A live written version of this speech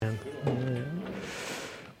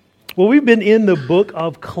Well, we've been in the book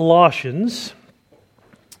of Colossians,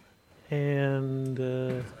 and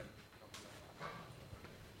we'll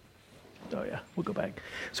go back.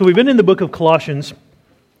 So we've been in the book of Colossians,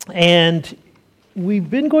 and we've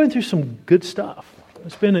been going through some good stuff.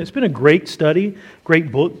 It's been a great study, great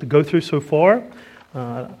book to go through so far.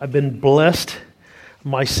 I've been blessed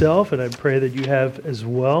myself, and I pray that you have as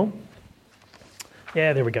well.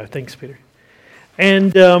 Yeah, there we go. Thanks, Peter.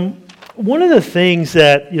 And one of the things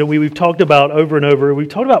that we've talked about over and over, we've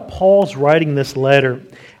talked about Paul's writing this letter,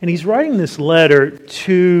 and he's writing this letter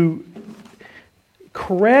to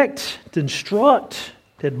correct, to instruct,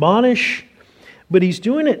 to admonish, but he's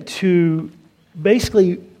doing it to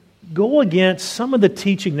basically go against some of the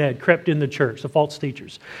teaching that had crept in the church, the false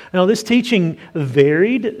teachers. Now, this teaching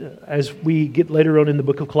varied. As we get later on in the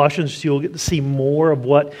book of Colossians, you'll get to see more of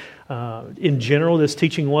what in general this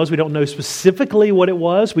teaching was. We don't know specifically what it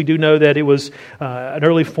was. We do know that it was an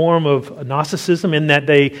early form of Gnosticism, in that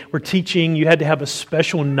they were teaching you had to have a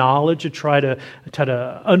special knowledge to try to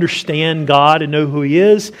understand God and know who He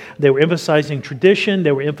is. They were emphasizing tradition.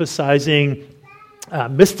 They were emphasizing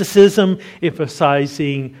mysticism,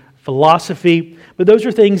 emphasizing philosophy. But those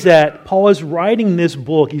are things that Paul is writing this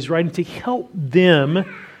book. He's writing to help them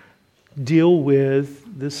deal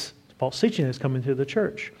with this false teaching that's come into the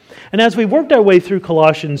church. And as we've worked our way through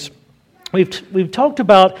Colossians, we've talked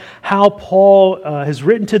about how Paul has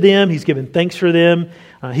written to them. He's given thanks for them.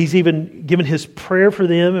 He's even given his prayer for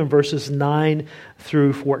them in verses 9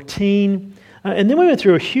 through 14. And then we went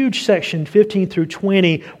through a huge section, 15 through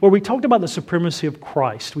 20, where we talked about the supremacy of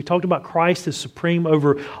Christ. We talked about Christ as supreme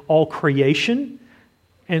over all creation,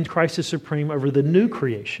 and Christ is supreme over the new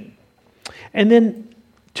creation. And then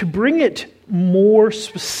to bring it more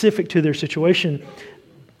specific to their situation,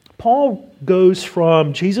 Paul goes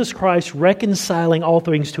from Jesus Christ reconciling all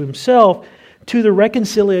things to Himself to the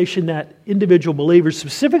reconciliation that individual believers,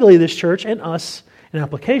 specifically this church and us in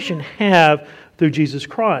application, have through Jesus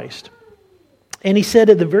Christ. And he said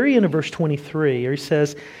at the very end of verse 23, he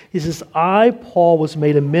says, I, Paul, was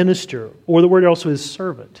made a minister, or the word also is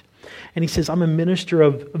servant. And he says, I'm a minister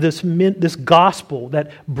of this gospel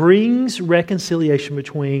that brings reconciliation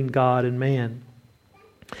between God and man.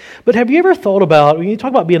 But have you ever thought about, when you talk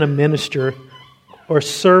about being a minister or a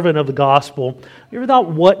servant of the gospel, you ever thought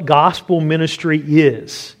what gospel ministry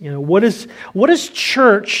is? What is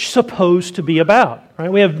church supposed to be about?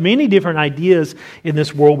 Right? We have many different ideas in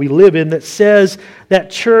this world we live in that says that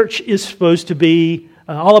church is supposed to be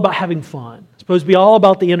all about having fun. It's supposed to be all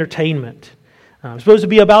about the entertainment. It's supposed to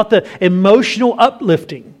be about the emotional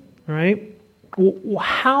uplifting, right? Well,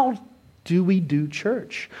 how do we do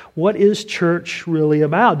church? What is church really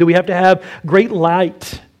about? Do we have to have great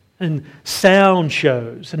light and sound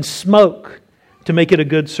shows and smoke to make it a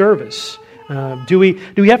good service? Do we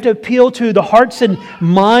have to appeal to the hearts and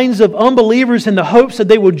minds of unbelievers in the hopes that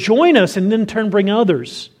they will join us and then in turn bring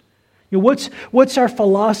others? What's our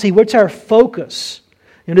philosophy? What's our focus?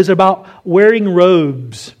 And is it about wearing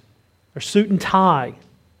robes or suit and tie?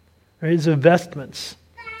 Or is it vestments?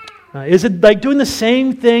 Is it like doing the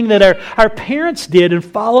same thing that our parents did and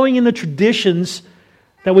following in the traditions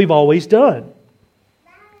that we've always done?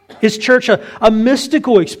 Is church a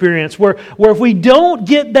mystical experience where if we don't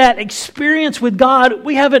get that experience with God,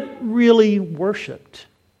 we haven't really worshiped?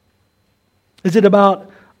 Is it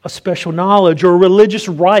about a special knowledge or a religious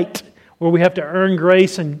rite where we have to earn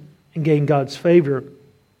grace and gain God's favor?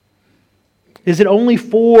 Is it only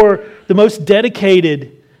for the most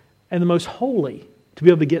dedicated and the most holy to be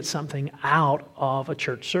able to get something out of a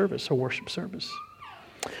church service or worship service?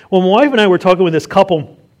 Well, my wife and I were talking with this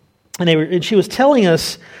couple, and she was telling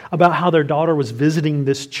us about how their daughter was visiting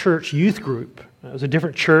this church youth group. It was a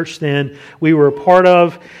different church than we were a part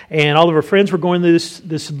of, and all of her friends were going to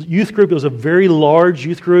this youth group. It was a very large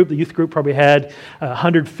youth group. The youth group probably had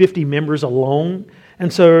 150 members alone,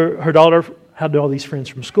 and so her daughter had all these friends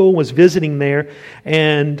from school, was visiting there,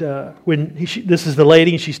 and this is the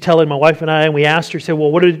lady, and she's telling my wife and I, and we asked her, said,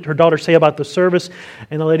 well, what did her daughter say about the service?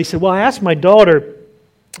 And the lady said, well, I asked my daughter,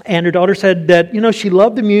 and her daughter said that, she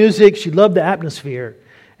loved the music, she loved the atmosphere,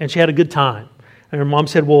 and she had a good time. And her mom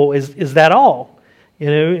said, well, is that all?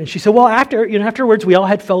 And she said, well, afterwards we all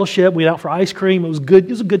had fellowship, we went out for ice cream, it was good, it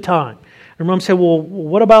was a good time. And her mom said, well,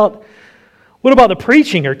 what about the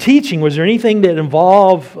preaching or teaching? Was there anything that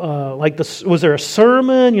involved, was there a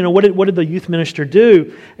sermon? What did the youth minister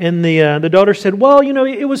do? And the daughter said, well,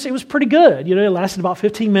 it was pretty good. It lasted about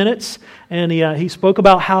 15 minutes, and he spoke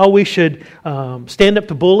about how we should stand up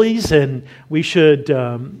to bullies, and we should,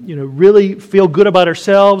 really feel good about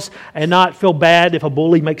ourselves and not feel bad if a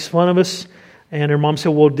bully makes fun of us. And her mom said,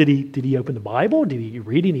 well, did he open the Bible? Did he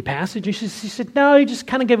read any passage? And she said, no, he just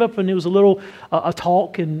kind of gave up, and it was a little a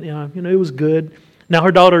talk, and it was good. Now,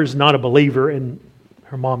 her daughter is not a believer, and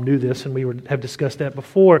her mom knew this, and we have discussed that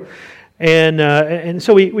before. And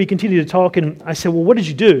so we continued to talk, and I said, well, what did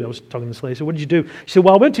you do? I was talking to this lady. I said, what did you do? She said,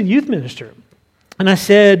 well, I went to the youth minister. And I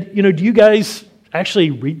said, do you guys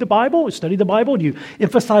actually read the Bible, study the Bible? Do you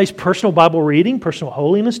emphasize personal Bible reading, personal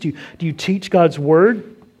holiness? Do you teach God's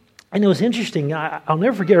Word? And it was interesting. I'll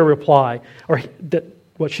never forget her reply, or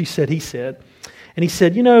what she said, he said. And he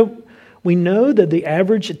said, we know that the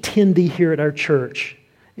average attendee here at our church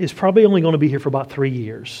is probably only going to be here for about 3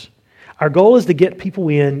 years. Our goal is to get people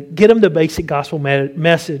in, get them the basic gospel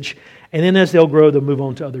message, and then as they'll grow, they'll move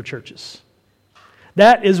on to other churches.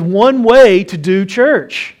 That is one way to do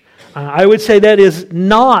church. I would say that is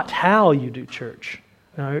not how you do church.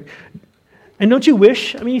 And don't you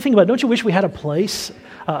wish, you think about it, don't you wish we had a place,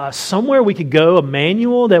 somewhere we could go, a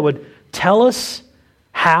manual that would tell us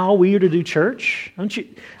how we are to do church? Don't you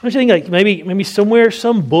think like maybe somewhere,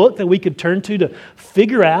 some book that we could turn to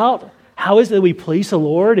figure out how is it that we please the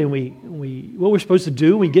Lord and we what we're supposed to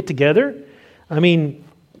do when we get together?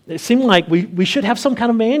 It seemed like we should have some kind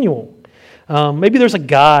of manual. Maybe there's a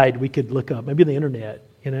guide we could look up, maybe on the internet,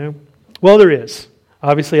 Well, there is.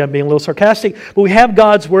 Obviously, I'm being a little sarcastic, but we have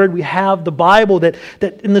God's Word, we have the Bible that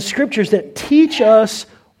in the Scriptures that teach us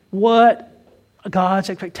what God's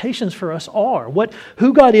expectations for us are,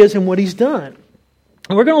 who God is and what He's done.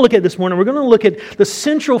 And we're going to look at this morning, we're going to look at the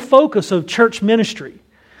central focus of church ministry.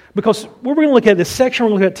 Because what we're going to look at, this section we're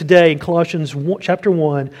going to look at today in Colossians chapter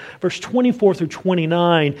 1, verse 24 through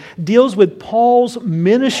 29, deals with Paul's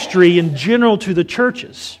ministry in general to the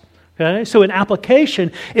churches. Okay? So in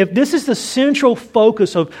application, if this is the central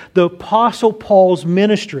focus of the Apostle Paul's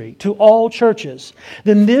ministry to all churches,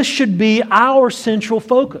 then this should be our central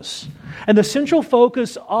focus. And the central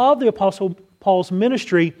focus of the Apostle Paul's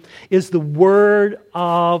ministry is the Word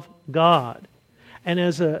of God. And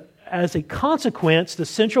as a consequence, the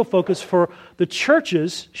central focus for the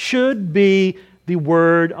churches should be the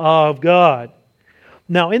Word of God.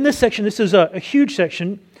 Now, in this section, this is a huge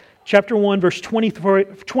section, chapter 1, verse 24,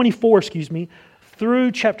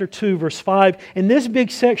 through chapter 2, verse 5. In this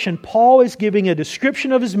big section, Paul is giving a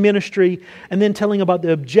description of his ministry and then telling about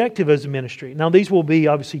the objective of his ministry. Now, these will be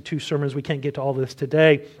obviously 2 sermons. We can't get to all this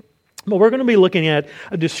today. But we're going to be looking at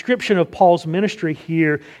a description of Paul's ministry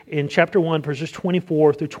here in chapter 1, verses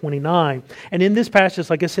 24 through 29. And in this passage,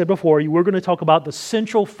 like I said before, we're going to talk about the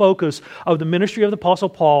central focus of the ministry of the Apostle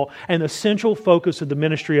Paul and the central focus of the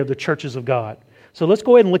ministry of the churches of God. So let's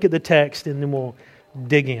go ahead and look at the text and then we'll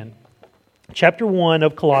dig in. Chapter 1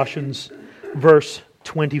 of Colossians, verse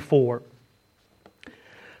 24.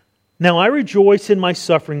 Now I rejoice in my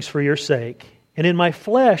sufferings for your sake, and in my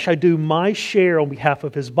flesh I do my share on behalf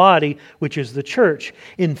of His body, which is the church,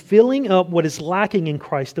 in filling up what is lacking in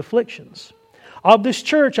Christ's afflictions. Of this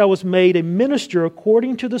church I was made a minister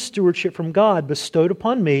according to the stewardship from God bestowed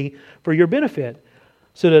upon me for your benefit,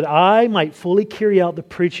 so that I might fully carry out the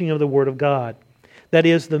preaching of the Word of God. That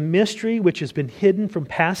is, the mystery which has been hidden from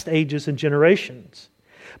past ages and generations,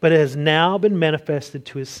 but it has now been manifested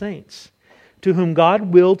to His saints, to whom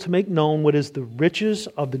God willed to make known what is the riches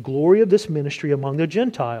of the glory of this ministry among the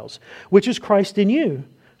Gentiles, which is Christ in you,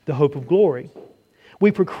 the hope of glory.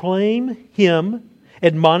 We proclaim Him,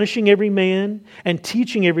 admonishing every man and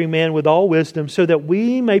teaching every man with all wisdom, so that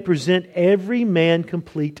we may present every man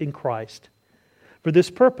complete in Christ. For this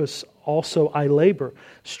purpose also I labor,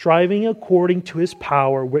 striving according to His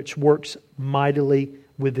power, which works mightily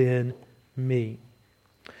within me.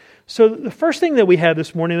 So the first thing that we have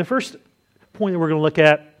this morning, the first point that we're going to look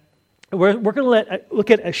at, we're going to look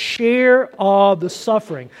at a share of the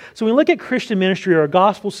suffering. So when we look at Christian ministry or a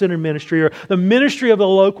gospel-centered ministry or the ministry of the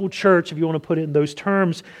local church, if you want to put it in those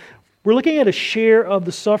terms, we're looking at a share of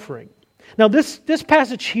the suffering. Now this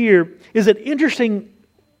passage here is an interesting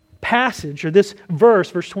passage, or this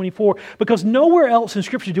verse 24, because nowhere else in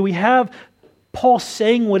Scripture do we have Paul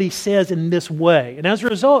saying what he says in this way. And as a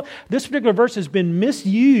result, this particular verse has been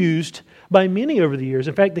misused by many over the years.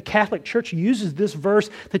 In fact, the Catholic Church uses this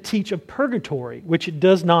verse to teach of purgatory, which it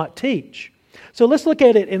does not teach. So let's look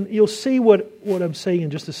at it, and you'll see what I'm saying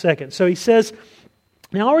in just a second. So he says,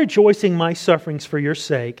 now rejoicing my sufferings for your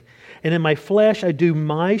sake, and in my flesh I do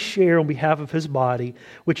my share on behalf of His body,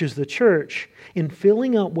 which is the church, in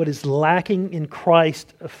filling up what is lacking in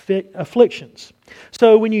Christ's afflictions.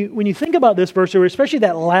 So when you think about this verse, or especially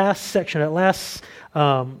that last section, that last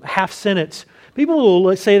half sentence, people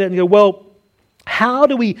will say that and go, well, how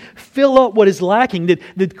do we fill up what is lacking?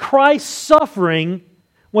 Did Christ's suffering,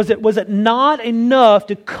 Was it not enough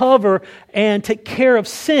to cover and take care of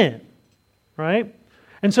sin? Right?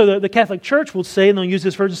 And so the Catholic Church will say, and they'll use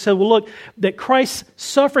this verse and say, well, look, that Christ's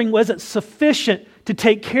suffering wasn't sufficient to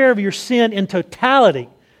take care of your sin in totality.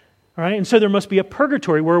 Right? And so there must be a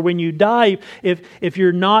purgatory where when you die, if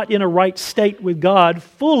you're not in a right state with God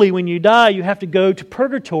fully, when you die, you have to go to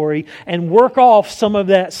purgatory and work off some of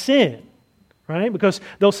that sin. Right? Because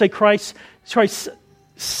they'll say Christ's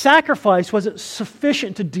sacrifice wasn't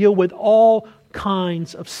sufficient to deal with all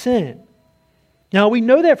kinds of sin. Now, we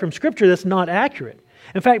know that from Scripture that's not accurate.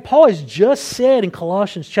 In fact, Paul has just said in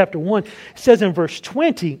Colossians chapter 1, it says in verse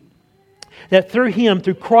 20, that through Him,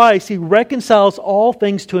 through Christ, He reconciles all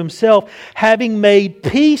things to Himself, having made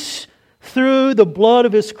peace through the blood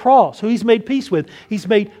of His cross. Who He's made peace with? He's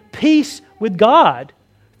made peace with God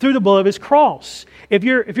through the blood of His cross. If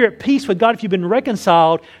you're at peace with God, if you've been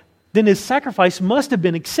reconciled, then His sacrifice must have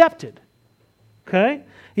been accepted. Okay?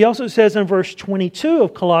 He also says in verse 22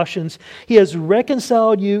 of Colossians, He has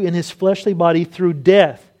reconciled you in His fleshly body through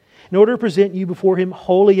death, in order to present you before Him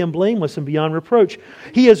holy and blameless and beyond reproach.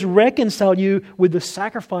 He has reconciled you with the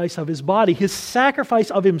sacrifice of His body. His sacrifice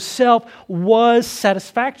of Himself was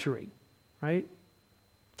satisfactory. Right?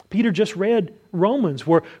 Peter just read Romans,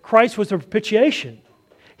 where Christ was the propitiation.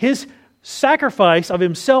 His sacrifice of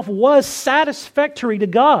Himself was satisfactory to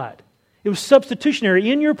God. It was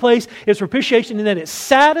substitutionary. In your place, it's propitiation in that it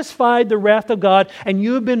satisfied the wrath of God, and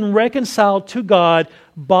you have been reconciled to God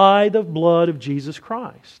by the blood of Jesus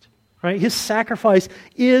Christ. Right? His sacrifice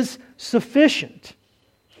is sufficient.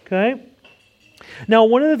 Okay? Now,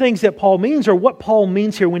 one of the things that Paul means, or what Paul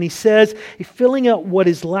means here when he says filling up what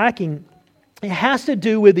is lacking, it has to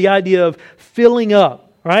do with the idea of filling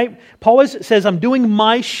up. Right? Paul says, I'm doing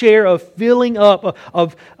my share of filling up,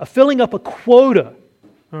 of filling up a quota.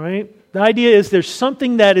 All right? The idea is there's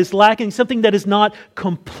something that is lacking, something that is not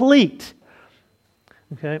complete.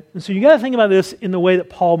 Okay? And so you got to think about this in the way that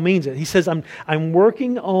Paul means it. He says, I'm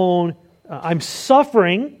working on, I'm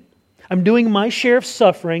suffering, I'm doing my share of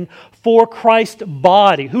suffering for Christ's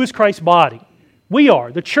body. Who is Christ's body? We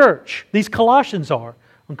are, the church. These Colossians are.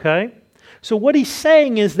 Okay? So what he's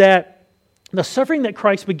saying is that the suffering that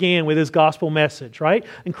Christ began with His gospel message, right?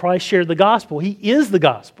 And Christ shared the gospel. He is the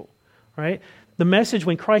gospel, right? The message,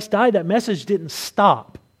 when Christ died, that message didn't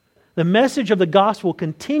stop. The message of the gospel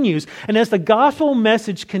continues. And as the gospel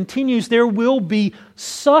message continues, there will be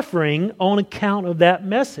suffering on account of that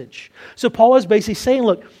message. So Paul is basically saying,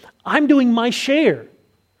 look, I'm doing my share.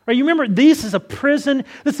 Right? You remember, this is a prison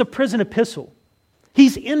epistle.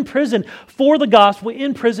 He's in prison for the gospel,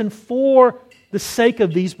 in prison for the sake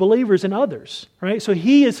of these believers and others. Right? So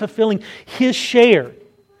he is fulfilling his share.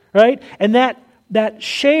 Right? And that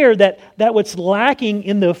share, that what's lacking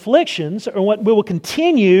in the afflictions, or what will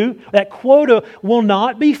continue, that quota will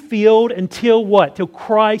not be filled until what? Till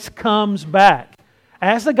Christ comes back.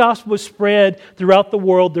 As the gospel is spread throughout the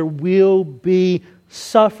world, there will be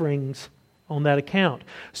sufferings on that account.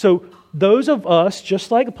 So those of us,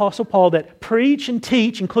 just like Apostle Paul, that preach and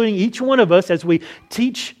teach, including each one of us, as we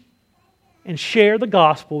teach and share the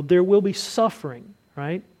gospel, there will be suffering,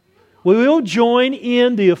 right? We will join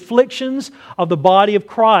in the afflictions of the body of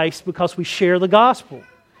Christ because we share the gospel.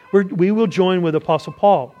 We will join with Apostle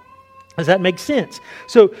Paul. Does that make sense?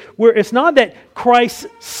 So it's not that Christ's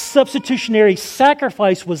substitutionary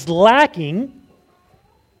sacrifice was lacking.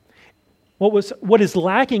 What is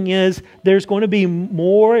lacking is there's going to be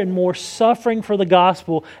more and more suffering for the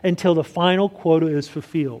gospel until the final quota is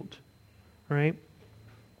fulfilled. Right?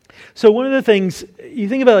 So one of the things, you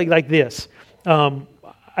think about it like this.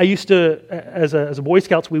 I used to, as a Boy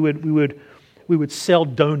Scouts, we would sell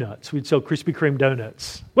donuts. We'd sell Krispy Kreme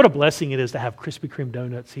donuts. What a blessing it is to have Krispy Kreme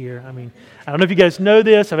donuts here. I mean, I don't know if you guys know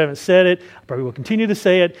this. I haven't said it. I probably will continue to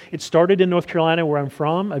say it. It started in North Carolina, where I'm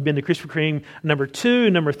from. I've been to Krispy Kreme number 2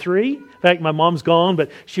 and number 3. In fact, my mom's gone, but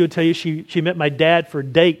she would tell you she met my dad for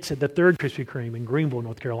dates at the 3rd Krispy Kreme in Greenville,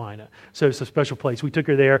 North Carolina. So it's a special place. We took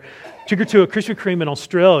her there. Took her to a Krispy Kreme in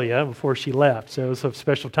Australia before she left. So it was a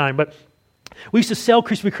special time. But we used to sell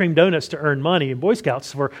Krispy Kreme donuts to earn money in Boy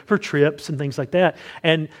Scouts for trips and things like that.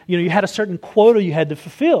 And you had a certain quota you had to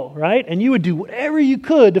fulfill, right? And you would do whatever you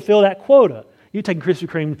could to fill that quota. You're taking Krispy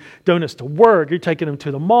Kreme donuts to work. You're taking them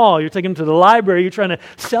to the mall. You're taking them to the library. You're trying to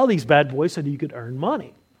sell these bad boys so that you could earn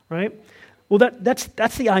money, right? Well,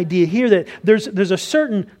 that's the idea here, that there's a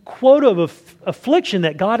certain quota of affliction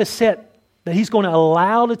that God has set, that He's going to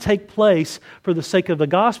allow to take place for the sake of the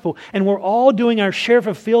gospel. And we're all doing our share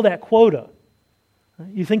to fulfill that quota.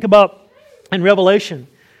 You think about in Revelation,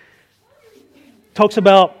 talks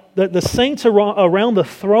about the saints around the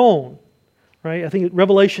throne, right? I think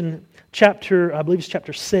Revelation chapter, I believe it's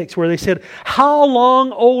chapter 6, where they said, "How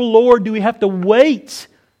long, O Lord, do we have to wait?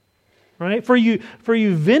 Right? For you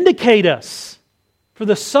vindicate us for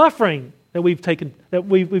the suffering that we've taken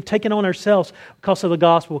on ourselves because of the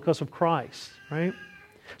gospel, because of Christ." Right?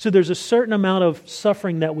 So there's a certain amount of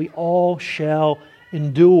suffering that we all shall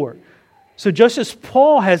endure. So just as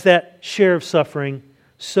Paul has that share of suffering,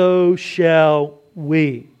 so shall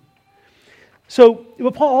we. So,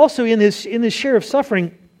 but Paul also in this share of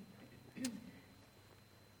suffering,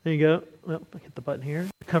 there you go. Well, I hit the button here.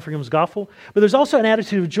 Comforting him is gospel. But there's also an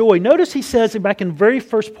attitude of joy. Notice he says back in the very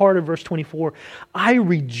first part of verse 24, "I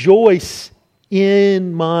rejoice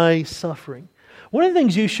in my suffering." One of the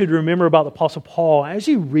things you should remember about the Apostle Paul as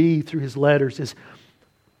you read through his letters is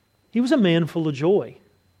he was a man full of joy.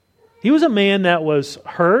 He was a man that was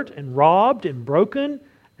hurt and robbed and broken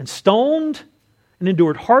and stoned and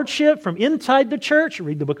endured hardship from inside the church.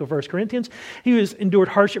 Read the book of 1 Corinthians. He endured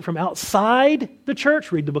hardship from outside the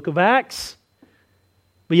church. Read the book of Acts.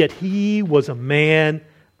 But yet he was a man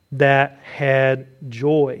that had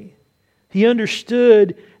joy. He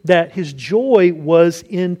understood that his joy was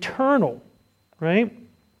internal, right?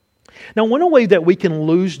 Now, one way that we can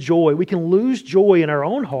lose joy in our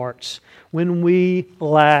own hearts when we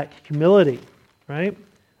lack humility, right?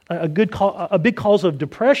 A big cause of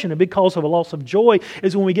depression, a big cause of a loss of joy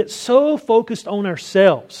is when we get so focused on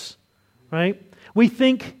ourselves, right? We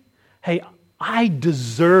think, hey, I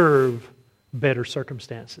deserve better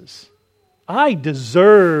circumstances. I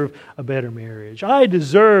deserve a better marriage. I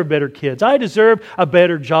deserve better kids. I deserve a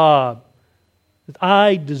better job.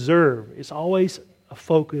 I deserve. It's always a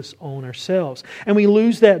focus on ourselves. And we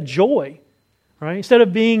lose that joy, right? Instead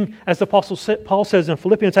of being, as the Apostle Paul says in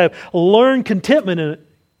Philippians, I have learned contentment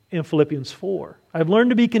in Philippians 4. I've learned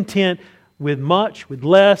to be content with much, with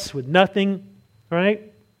less, with nothing,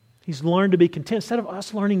 right? He's learned to be content. Instead of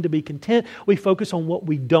us learning to be content, we focus on what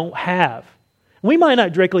we don't have. We might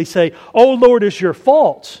not directly say, "Oh Lord, it's your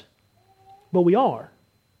fault," but we are,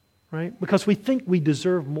 right? Because we think we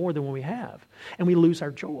deserve more than what we have, and we lose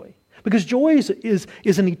our joy. Because joy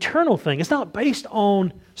is an eternal thing. It's not based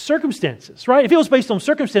on circumstances, right? If it was based on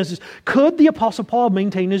circumstances, could the Apostle Paul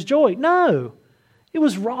maintain his joy? No. He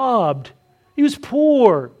was robbed. He was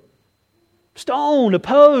poor, stoned,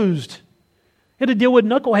 opposed. He had to deal with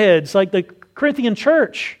knuckleheads like the Corinthian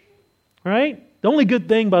church, right? The only good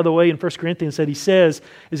thing, by the way, in 1 Corinthians that he says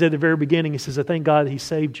is at the very beginning, he says, "I thank God that He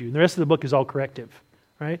saved you." And the rest of the book is all corrective,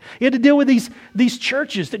 right? He had to deal with these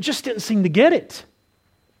churches that just didn't seem to get it.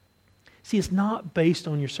 See, it's not based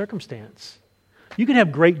on your circumstance. You can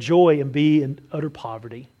have great joy and be in utter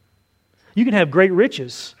poverty. You can have great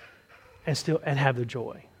riches and have the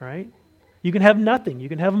joy, right? You can have nothing. You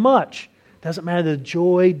can have much. Doesn't matter. The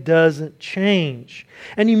joy doesn't change.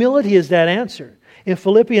 And humility is that answer. In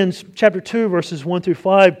Philippians chapter 2, verses 1 through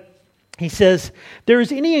 5, he says, "If there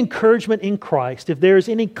is any encouragement in Christ, if there is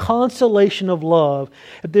any consolation of love,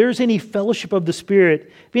 if there is any fellowship of the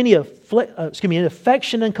Spirit, if any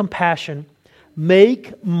affection and compassion,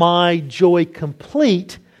 make my joy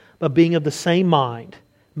complete by being of the same mind,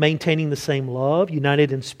 maintaining the same love,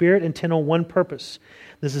 united in spirit, intent on one purpose."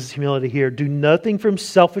 This is humility here. "Do nothing from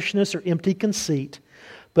selfishness or empty conceit,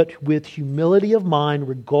 but with humility of mind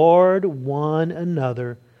regard one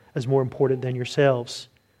another as more important than yourselves.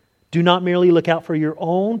 Do not merely look out for your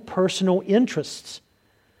own personal interests,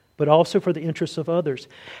 but also for the interests of others.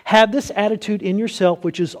 Have this attitude in yourself,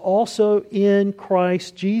 which is also in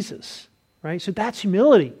Christ Jesus." Right? So that's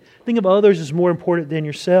humility. Think of others as more important than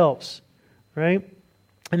yourselves. Right?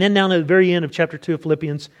 And then down at the very end of chapter 2 of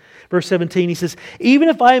Philippians, verse 17, he says, "Even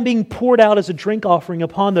if I am being poured out as a drink offering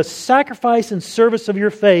upon the sacrifice and service of your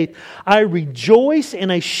faith, I rejoice and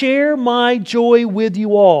I share my joy with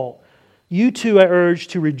you all. You too, I urge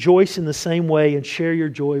to rejoice in the same way and share your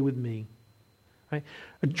joy with me." Right?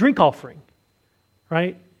 A drink offering,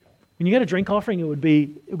 right? When you get a drink offering, it would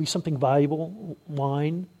be something valuable,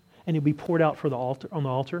 wine, and it would be poured out on the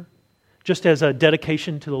altar, just as a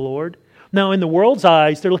dedication to the Lord. Now, in the world's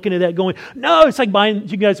eyes, they're looking at that going, no, it's like buying,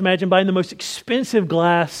 you guys imagine buying the most expensive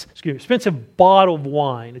bottle of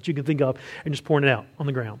wine that you can think of and just pouring it out on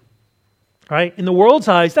the ground. Right? In the world's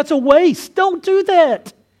eyes, that's a waste. Don't do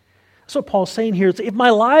that. That's what Paul's saying here. If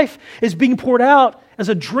my life is being poured out as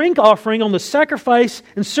a drink offering on the sacrifice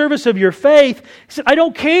and service of your faith, he said, I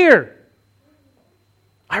don't care.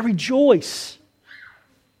 I rejoice.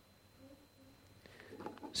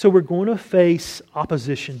 So we're going to face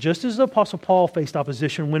opposition, just as the Apostle Paul faced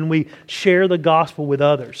opposition when we share the gospel with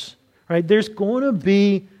others. Right? There's going to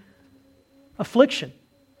be affliction.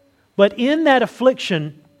 But in that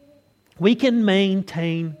affliction, we can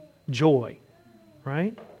maintain joy.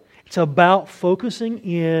 Right? It's about focusing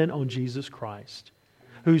in on Jesus Christ,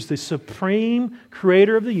 who's the supreme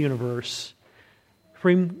creator of the universe,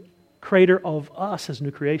 supreme creator of us as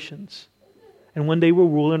new creations. And one day will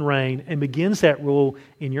rule and reign, and begins that rule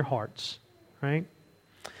in your hearts. Right?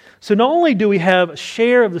 So not only do we have a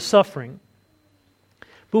share of the suffering,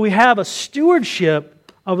 but we have a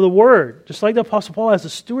stewardship of the Word. Just like the Apostle Paul has a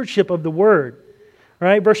stewardship of the Word.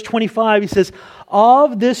 Right? Verse 25, he says,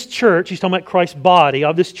 of this church, he's talking about Christ's body,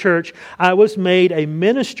 of this church, I was made a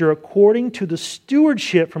minister according to the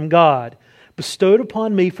stewardship from God, bestowed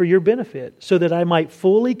upon me for your benefit, so that I might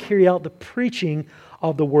fully carry out the preaching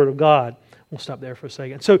of the Word of God. We'll stop there for a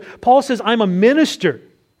second. So Paul says, I'm a minister.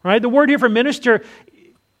 Right? The word here for minister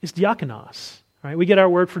is diakonos. Right? We get our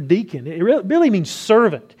word for deacon. It really means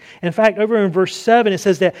servant. In fact, over in verse 7, it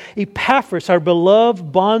says that Epaphras, our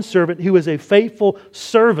beloved bondservant, who is a faithful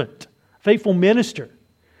servant, faithful minister.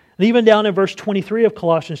 And even down in verse 23 of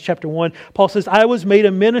Colossians chapter 1, Paul says, I was made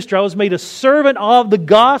a minister, I was made a servant of the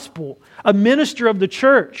gospel, a minister of the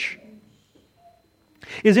church.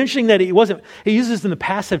 It's interesting that he uses this in the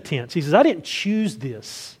passive tense. He says, I didn't choose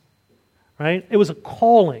this. Right? It was a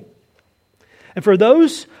calling. And for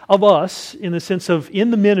those of us, in the sense of in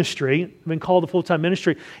the ministry, been called the full-time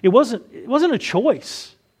ministry, it wasn't a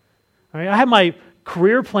choice. Right? I had my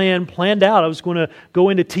career planned out. I was going to go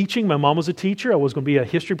into teaching. My mom was a teacher. I was going to be a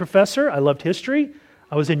history professor. I loved history.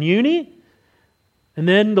 I was in uni. And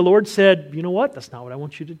then the Lord said, you know what? That's not what I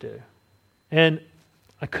want you to do. And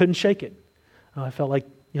I couldn't shake it. I felt like,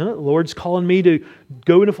 the Lord's calling me to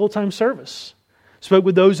go into full-time service. Spoke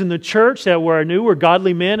with those in the church that I knew were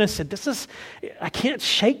godly men. I said, I can't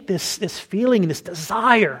shake this feeling, this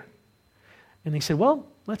desire. And they said, well,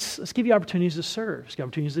 let's give you opportunities to serve. Let's give you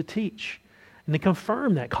opportunities to teach. And they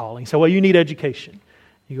confirmed that calling. So, well, you need education.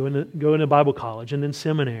 You go into Bible college and then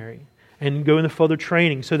seminary and go into further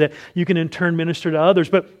training so that you can in turn minister to others.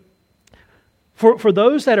 But for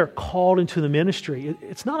those that are called into the ministry,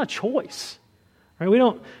 it's not a choice. Right? We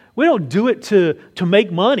don't do it to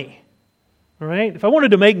make money. All right? If I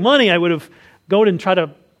wanted to make money, I would have gone and tried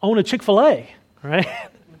to own a Chick-fil-A, right?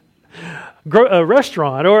 A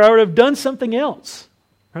restaurant, or I would have done something else.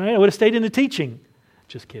 Right? I would have stayed into teaching.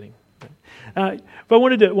 Just kidding. If I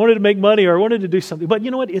wanted to make money or I wanted to do something, but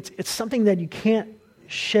you know what? It's something that you can't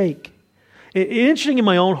shake. Interesting in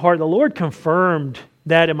my own heart, the Lord confirmed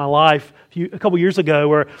that in my life a couple years ago,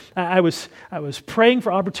 where I was praying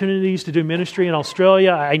for opportunities to do ministry in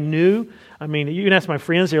Australia. I knew. I mean, you can ask my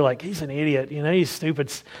friends, they're like, he's an idiot, he's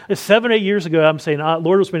stupid. It's 7 or 8 years ago, I'm saying, Lord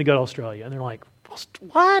wants me to go to Australia. And they're like,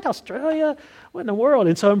 what? Australia? What in the world?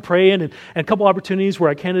 And so I'm praying, and a couple opportunities where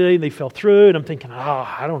I candidated and they fell through, and I'm thinking,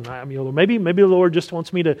 I don't know. I mean, maybe the Lord just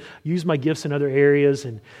wants me to use my gifts in other areas,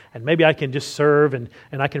 and maybe I can just serve and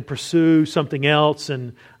I can pursue something else.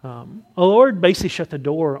 And the Lord basically shut the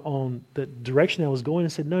door on the direction I was going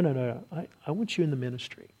and said, no, I want you in the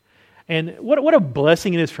ministry. And what a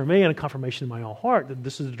blessing it is for me and a confirmation in my own heart that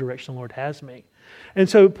this is the direction the Lord has me. And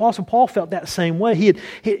so Apostle Paul felt that same way. He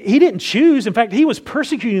didn't choose. In fact, he was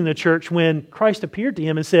persecuting the church when Christ appeared to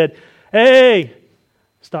him and said, hey,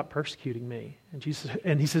 stop persecuting me. And he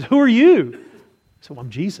says, who are you? I said, well, I'm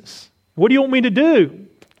Jesus. What do you want me to do?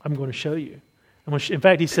 I'm going to show you. In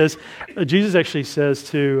fact, he says, Jesus actually says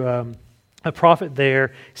to a prophet there,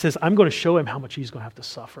 he says, I'm going to show him how much he's going to have to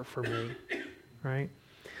suffer for me. Right?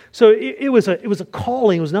 So it was a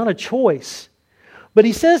calling. It was not a choice. But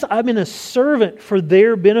he says, I'm in a servant for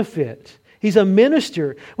their benefit. He's a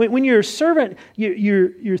minister. When you're a servant,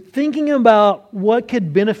 you're thinking about what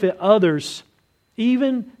could benefit others,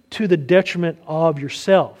 even to the detriment of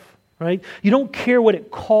yourself. Right? You don't care what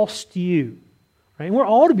it costs you. Right? And we're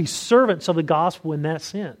all to be servants of the gospel in that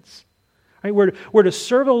sense. Right? We're to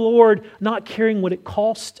serve the Lord, not caring what it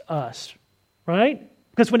costs us. Right?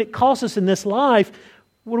 Because when it costs us in this life,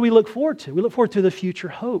 what do we look forward to? We look forward to the future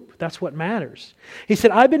hope. That's what matters. He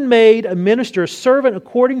said, I've been made a minister, a servant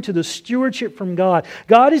according to the stewardship from God.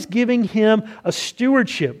 God is giving him a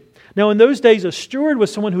stewardship. Now, in those days, a steward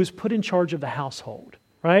was someone who was put in charge of the household,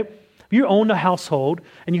 right? If you owned a household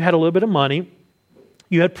and you had a little bit of money,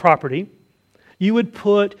 you had property, you would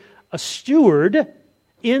put a steward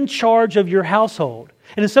in charge of your household.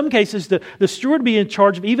 And in some cases, the steward would be in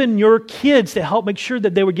charge of even your kids to help make sure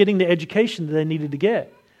that they were getting the education that they needed to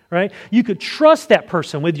get. Right? You could trust that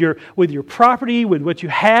person with your property, with what you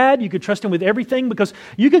had. You could trust them with everything because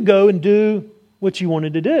you could go and do what you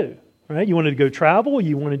wanted to do. Right? You wanted to go travel.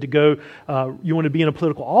 You wanted to go. You wanted to be in a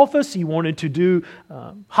political office. You wanted to do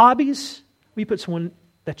hobbies. We put someone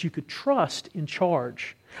that you could trust in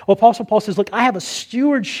charge. Well, Apostle Paul says, "Look, I have a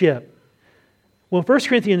stewardship." Well, in 1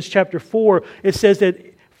 Corinthians chapter 4, it says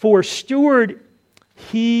that For a steward,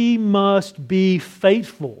 he must be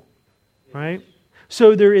faithful, right?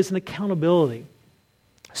 So there is an accountability.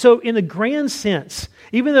 So in the grand sense,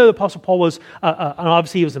 even though the Apostle Paul was,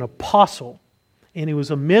 obviously he was an apostle and he was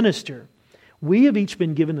a minister, we have each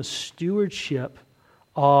been given the stewardship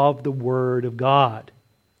of the Word of God,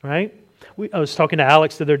 right? I was talking to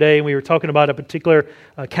Alex the other day, and we were talking about a particular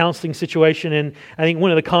counseling situation, and I think one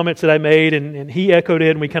of the comments that I made, and he echoed it,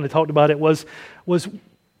 and we kind of talked about it, was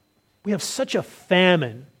we have such a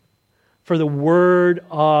famine for the Word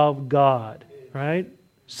of God, right?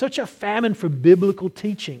 Such a famine for biblical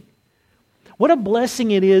teaching. What a blessing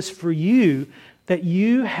it is for you that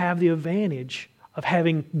you have the advantage of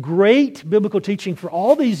having great biblical teaching for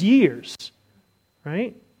all these years,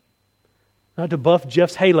 right? Not to buff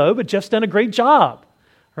Jeff's halo, but Jeff's done a great job,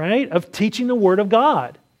 right, of teaching the Word of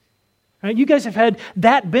God. Right? You guys have had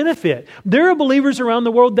that benefit. There are believers around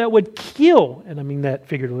the world that would kill, and I mean that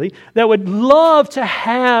figuratively, that would love to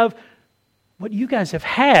have what you guys have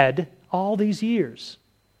had all these years.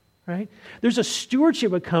 Right? There's a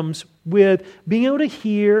stewardship that comes with being able to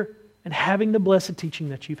hear and having the blessed teaching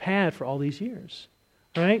that you've had for all these years.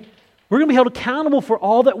 Right? We're going to be held accountable for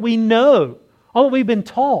all that we know, all that we've been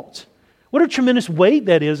taught. What a tremendous weight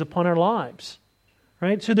that is upon our lives.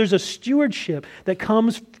 Right? So there's a stewardship that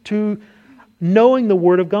comes to knowing the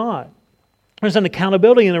Word of God. There's an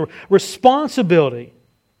accountability and a responsibility.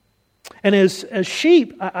 And as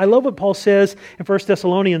sheep, I love what Paul says in 1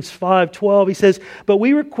 Thessalonians 5:12. He says, "But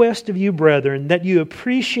we request of you, brethren, that you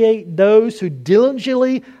appreciate those who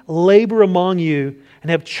diligently labor among you and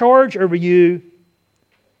have charge over you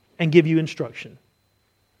and give you instruction."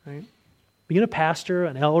 Right? Being a pastor,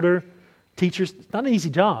 an elder, teacher, it's not an easy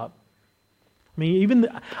job. I mean,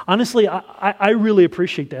 honestly, I really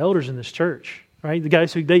appreciate the elders in this church, right? The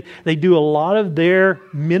guys who they do a lot of their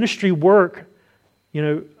ministry work,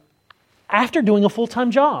 after doing a full-time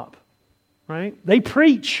job, right? They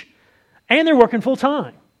preach and they're working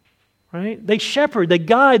full-time, right? They shepherd, they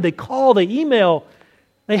guide, they call, they email,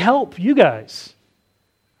 they help you guys,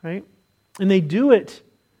 right? And they do it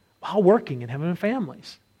while working and having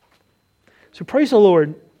families. So praise the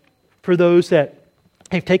Lord for those that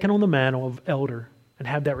have taken on the mantle of elder and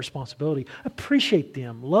have that responsibility. Appreciate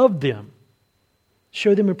them, love them,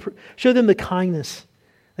 show them the kindness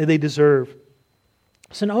that they deserve.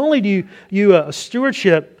 So not only do you a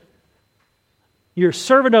stewardship, you're a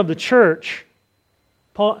servant of the church,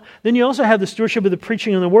 Paul, then you also have the stewardship of the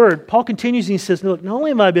preaching of the Word. Paul continues and he says, look, not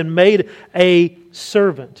only have I been made a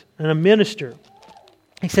servant and a minister,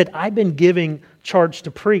 he said, I've been given charge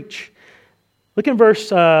to preach. Look in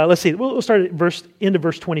verse, we'll start at end of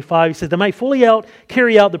verse 25. He says, that I might fully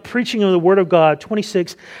carry out the preaching of the Word of God.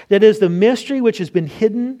 26, that is the mystery which has been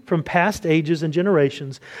hidden from past ages and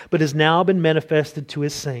generations, but has now been manifested to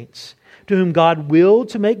His saints, to whom God willed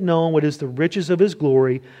to make known what is the riches of His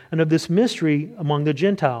glory, and of this mystery among the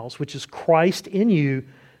Gentiles, which is Christ in you,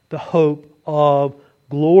 the hope of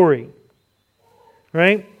glory.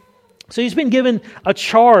 Right? So he's been given a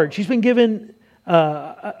charge. He's been given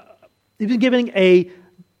a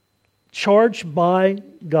charge by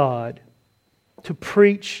God to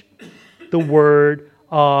preach the Word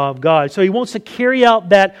of God. So he wants to carry out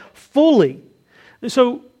that fully.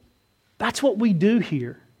 So that's what we do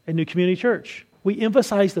here at New Community Church. We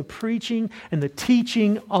emphasize the preaching and the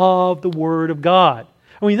teaching of the Word of God.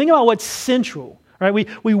 And when you think about what's central, right?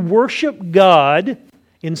 We worship God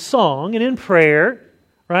in song and in prayer,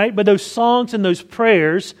 right? But those songs and those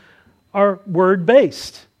prayers are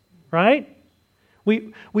word-based. Right?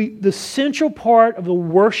 The central part of the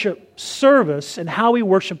worship service and how we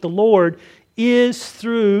worship the Lord is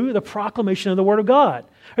through the proclamation of the Word of God.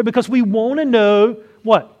 Right? Because we want to know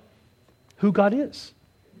what? Who God is.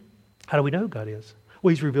 How do we know who God is?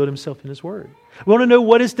 Well, He's revealed Himself in His Word. We want to know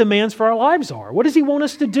what His demands for our lives are. What does He want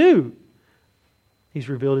us to do? He's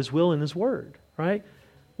revealed His will in His Word. Right?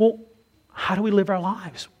 Well, how do we live our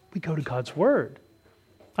lives? We go to God's Word.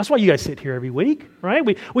 That's why you guys sit here every week, right?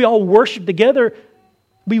 We all worship together.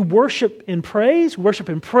 We worship in praise, we worship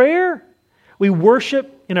in prayer, we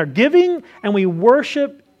worship in our giving, and we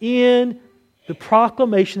worship in the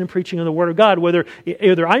proclamation and preaching of the Word of God. Whether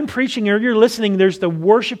either I'm preaching or you're listening, there's the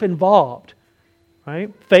worship involved,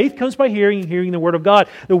 right? Faith comes by hearing and hearing the Word of God.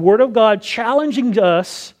 The Word of God challenging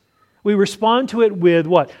us, we respond to it with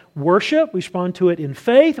what? Worship. We respond to it in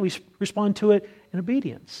faith. We respond to it in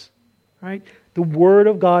obedience, right? The Word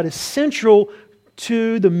of God is central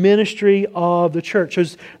to the ministry of the church.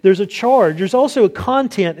 There's a charge. There's also a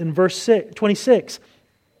content in verse 26.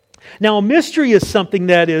 Now, a mystery is something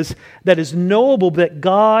that is knowable, that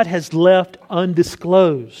God has left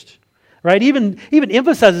undisclosed. right? Even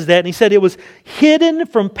emphasizes that, and he said it was hidden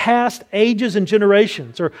from past ages and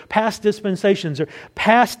generations, or past dispensations, or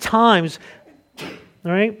past times,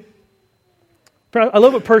 all right? I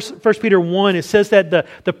love what 1 Peter 1, it says that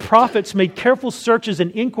the prophets made careful searches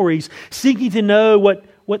and inquiries, seeking to know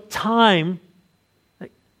what time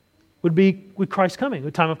would Christ coming,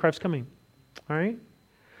 the time of Christ coming, all right?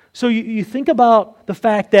 So you think about the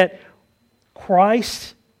fact that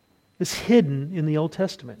Christ is hidden in the Old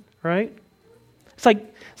Testament, right? It's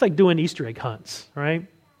like doing Easter egg hunts, right?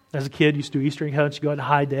 As a kid, you used to do Easter egg hunts. You go out and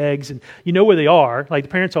hide the eggs, and you know where they are. Like the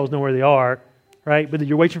parents always know where they are, right? But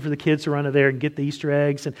you're waiting for the kids to run in there and get the Easter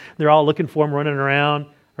eggs, and they're all looking for them, running around,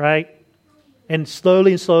 right? And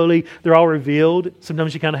slowly, they're all revealed.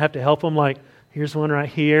 Sometimes you kind of have to help them, like, here's one right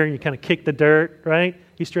here, and you kind of kick the dirt, right?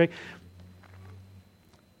 Easter egg.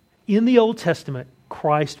 In the Old Testament,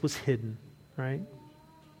 Christ was hidden, right?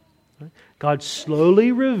 God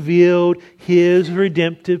slowly revealed His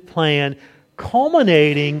redemptive plan,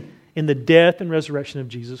 culminating in the death and resurrection of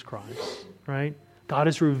Jesus Christ, right? God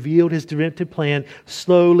has revealed His redemptive plan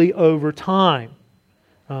slowly over time.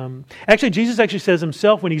 Jesus actually says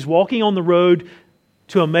Himself when He's walking on the road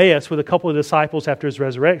to Emmaus with a couple of disciples after His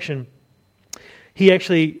resurrection, they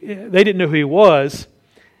didn't know who He was,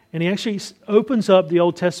 and He actually opens up the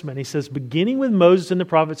Old Testament. He says, beginning with Moses and the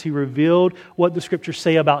prophets, He revealed what the Scriptures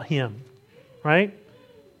say about Him. Right?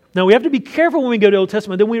 Now, we have to be careful when we go to the Old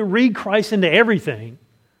Testament. Then we read Christ into everything.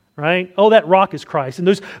 Right? Oh, that rock is Christ. And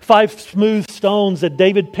those 5 smooth stones that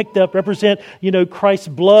David picked up represent, Christ's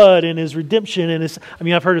blood and His redemption.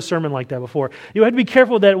 And I've heard a sermon like that before. You have to be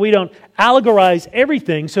careful that we don't allegorize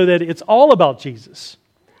everything so that it's all about Jesus.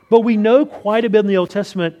 But we know quite a bit in the Old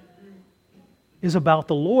Testament is about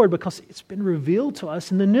the Lord because it's been revealed to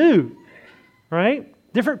us in the New. Right?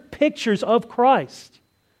 Different pictures of Christ.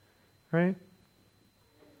 Right?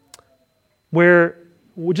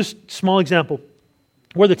 Just small example,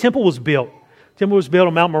 where the temple was built. The temple was built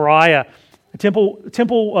on Mount Moriah. The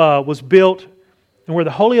temple was built, and where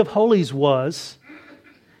the Holy of Holies was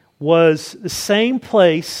the same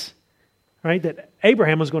place, right, that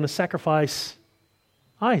Abraham was going to sacrifice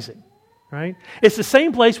Isaac. Right? It's the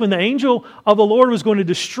same place when the angel of the Lord was going to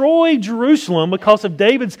destroy Jerusalem because of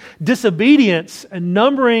David's disobedience and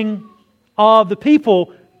numbering of the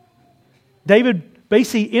people. David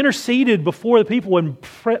basically interceded before the people and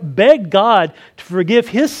begged God to forgive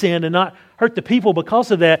his sin and not hurt the people.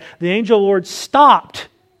 Because of that, the angel of the Lord stopped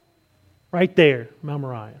right there, Mount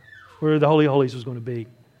Moriah, where the Holy of Holies was going to be.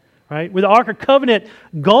 Right? With the Ark of Covenant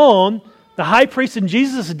gone, the high priest in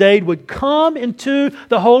Jesus' day would come into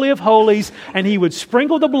the Holy of Holies and he would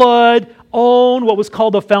sprinkle the blood on what was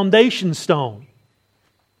called the foundation stone.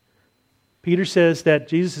 Peter says that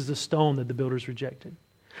Jesus is the stone that the builders rejected.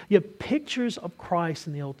 You have pictures of Christ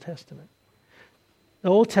in the Old Testament. The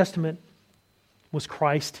Old Testament was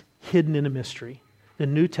Christ hidden in a mystery. The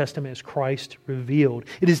New Testament is Christ revealed.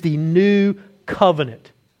 It is the new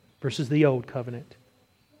covenant versus the old covenant.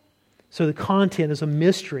 So the content is a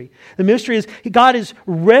mystery. The mystery is God is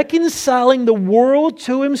reconciling the world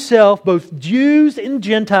to Himself, both Jews and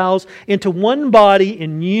Gentiles, into one body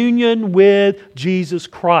in union with Jesus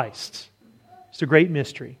Christ. It's a great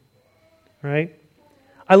mystery. Right?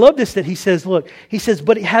 I love this that he says,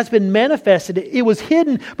 but it has been manifested. It was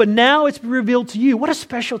hidden, but now it's revealed to you. What a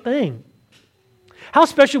special thing. How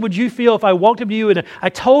special would you feel if I walked up to you and I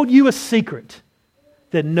told you a secret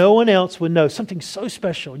that no one else would know, something so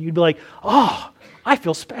special, and you'd be like, oh, I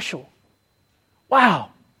feel special.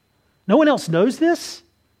 Wow. No one else knows this?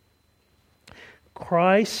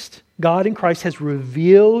 God in Christ has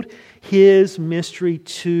revealed His mystery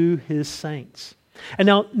to His saints. And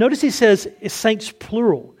now, notice he says it's saints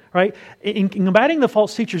plural, right? In combating the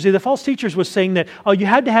false teachers, the false teachers was saying that, you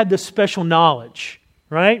had to have this special knowledge,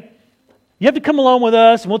 right? You have to come along with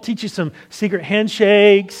us and we'll teach you some secret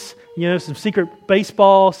handshakes, some secret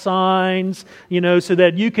baseball signs, so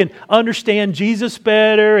that you can understand Jesus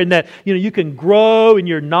better and that, you can grow in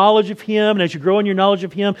your knowledge of Him. And as you grow in your knowledge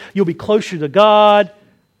of Him, you'll be closer to God.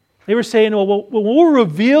 They were saying, we'll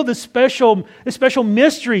reveal the special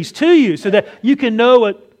mysteries to you so that you can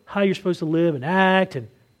know how you're supposed to live and act and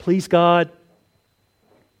please God.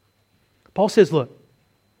 Paul says, look,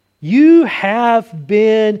 you have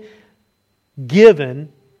been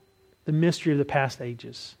given the mystery of the past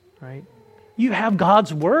ages, right? You have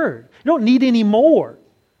God's Word. You don't need any more,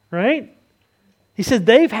 right? He says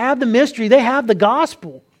they've had the mystery. They have the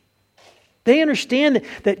gospel. They understand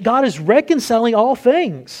that God is reconciling all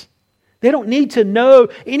things. They don't need to know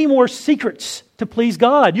any more secrets to please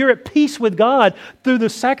God. You're at peace with God through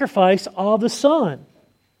the sacrifice of the Son.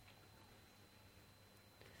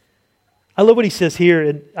 I love what he says here,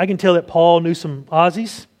 and I can tell that Paul knew some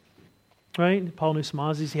Aussies, right? Paul knew some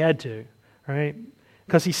Aussies. He had to, right?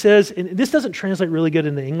 Because he says, and this doesn't translate really good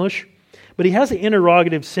into English, but he has an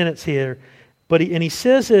interrogative sentence here. But he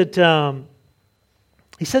says it.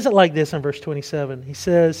 He says it like this in verse 27. He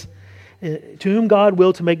says, "To whom God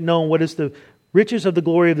willed to make known what is the riches of the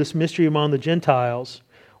glory of this mystery among the Gentiles."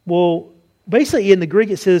 Well, basically in the Greek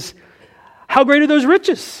it says, "How great are those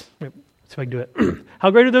riches?" Let's see if I can do it.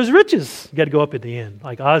 How great are those riches? You got to go up at the end,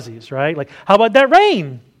 like Aussies, right? Like, how about that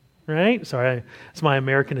rain? Right? Sorry, it's my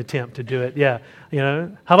American attempt to do it. Yeah,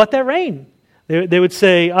 how about that rain? They would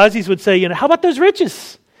say, Aussies would say, how about those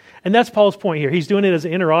riches? And that's Paul's point here. He's doing it as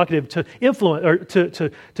an interrogative to influence or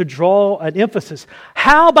to draw an emphasis.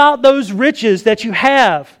 How about those riches that you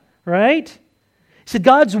have? Right? He said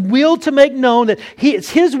God's will to make known that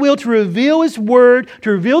it's His will to reveal His Word,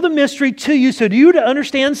 to reveal the mystery to you so you to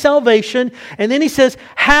understand salvation. And then he says,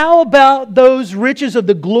 how about those riches of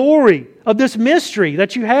the glory of this mystery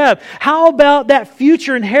that you have? How about that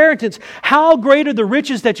future inheritance? How great are the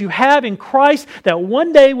riches that you have in Christ that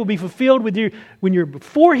one day will be fulfilled with you when you're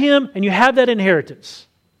before Him and you have that inheritance?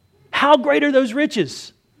 How great are those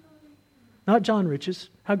riches? Not John riches.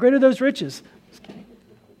 How great are those riches? Just kidding.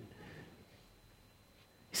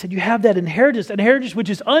 He said, you have that inheritance which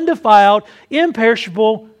is undefiled,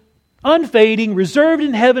 imperishable, unfading, reserved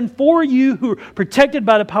in heaven for you who are protected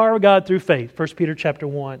by the power of God through faith. 1 Peter chapter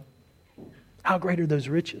 1. How great are those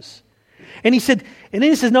riches? And he said, and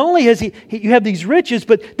then he says, not only has you have these riches,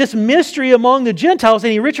 but this mystery among the Gentiles,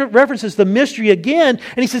 and he references the mystery again,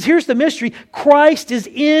 and he says, here's the mystery, Christ is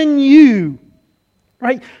in you.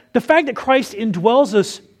 Right? The fact that Christ indwells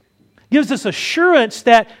us gives us assurance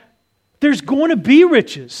that there's going to be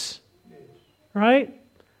riches. Right?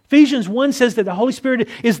 Ephesians 1 says that the Holy Spirit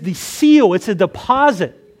is the seal, it's a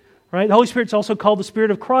deposit. Right? The Holy Spirit's also called the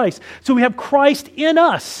Spirit of Christ. So we have Christ in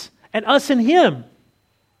us and us in Him.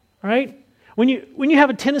 Right? When you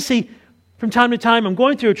have a tendency from time to time, I'm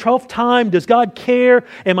going through a tough time, does God care?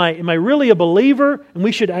 Am I really a believer? And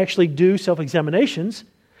we should actually do self-examinations.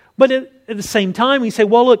 But at the same time, we say,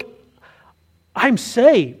 well, look, I'm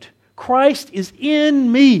saved. Christ is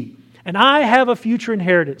in me. And I have a future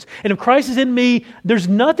inheritance. And if Christ is in me, there's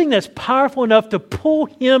nothing that's powerful enough to pull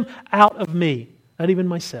Him out of me. Not even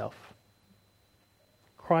myself.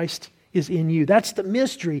 Christ is in you. That's the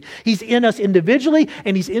mystery. He's in us individually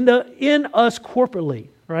and He's in us corporately.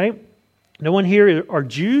 Right? No one here are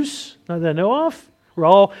Jews, not that I know of. We're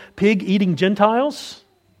all pig-eating Gentiles.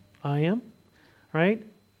 I am. Right?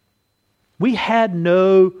 We had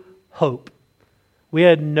no hope. We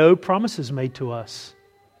had no promises made to us.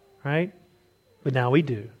 Right? But now we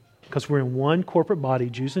do. Because we're in one corporate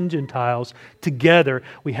body, Jews and Gentiles. Together,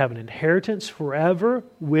 we have an inheritance forever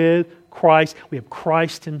with Christ. We have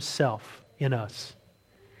Christ Himself in us.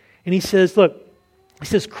 And he says, look, he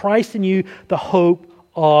says, Christ in you, the hope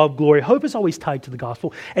of glory. Hope is always tied to the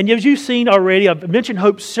gospel. And as you've seen already, I've mentioned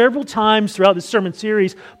hope several times throughout this sermon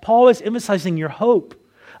series. Paul is emphasizing your hope.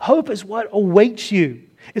 Hope is what awaits you.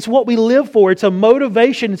 It's what we live for. It's a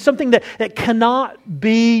motivation. It's something that cannot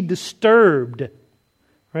be disturbed.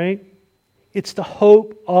 Right? It's the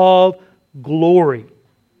hope of glory.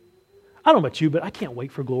 I don't know about you, but I can't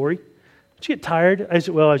wait for glory. Don't you get tired as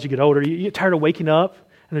you get older? You get tired of waking up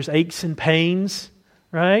and there's aches and pains,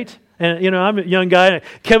 right? And, I'm a young guy. And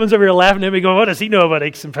Kevin's over here laughing at me going, what does he know about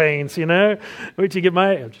aches and pains, Wait till you get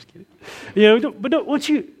I'm just kidding. But don't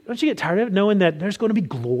you get tired of it knowing that there's going to be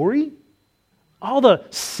glory? All the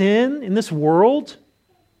sin in this world,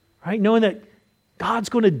 right? Knowing that God's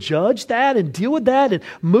going to judge that and deal with that and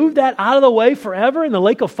move that out of the way forever in the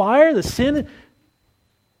lake of fire, the sin,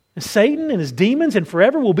 and Satan and his demons, and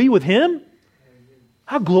forever will be with Him.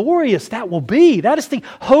 How glorious that will be. That is the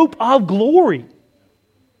hope of glory.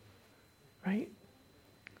 Right?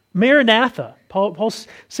 Maranatha. Paul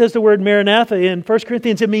says the word Maranatha in 1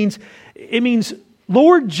 Corinthians. It means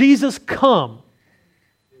Lord Jesus, come.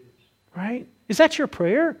 Right? Is that your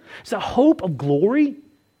prayer? Is that hope of glory?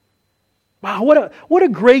 Wow, what a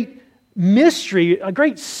great mystery, a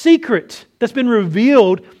great secret that's been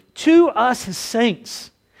revealed to us as saints.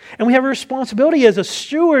 And we have a responsibility as a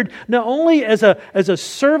steward, not only as a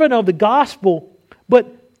servant of the gospel,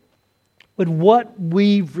 but what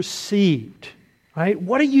we've received. Right?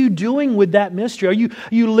 What are you doing with that mystery? Are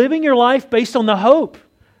you living your life based on the hope?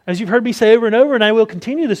 As you've heard me say over and over, and I will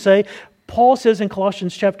continue to say, Paul says in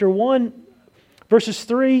Colossians chapter 1, verses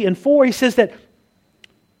 3 and 4, he says that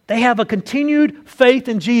they have a continued faith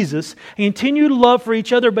in Jesus, a continued love for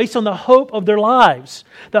each other based on the hope of their lives.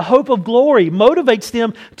 The hope of glory motivates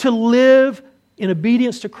them to live in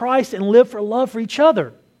obedience to Christ and live for love for each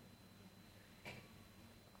other.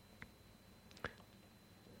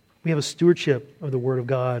 We have a stewardship of the Word of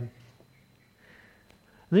God.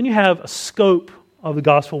 And then you have a scope of the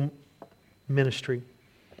gospel ministry.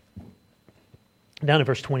 Down in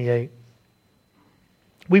verse 28.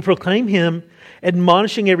 We proclaim Him,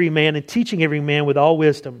 admonishing every man and teaching every man with all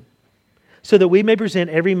wisdom, so that we may present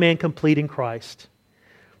every man complete in Christ.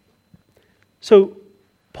 So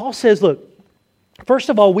Paul says, look, first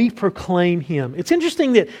of all, we proclaim Him. It's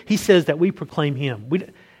interesting that he says that we proclaim Him.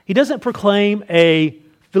 He doesn't proclaim a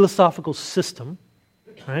philosophical system,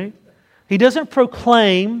 right? He doesn't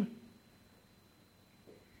proclaim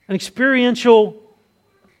an experiential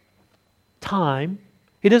time.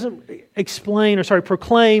 He doesn't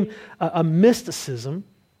proclaim a mysticism.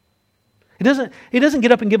 He doesn't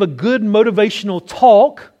get up and give a good motivational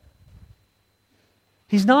talk.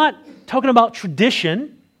 He's not talking about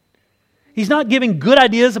tradition. He's not giving good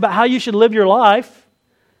ideas about how you should live your life,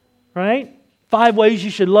 right? 5 ways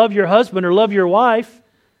you should love your husband or love your wife.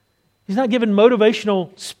 He's not giving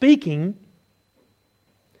motivational speaking.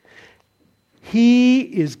 He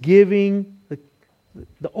is giving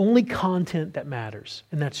the only content that matters,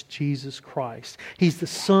 and that's Jesus Christ. He's the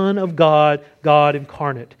Son of God, God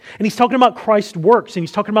incarnate. And He's talking about Christ's works, and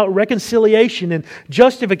He's talking about reconciliation and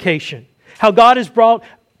justification. How God has brought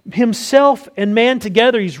Himself and man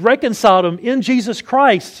together. He's reconciled them in Jesus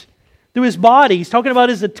Christ through His body. He's talking about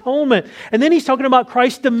His atonement. And then He's talking about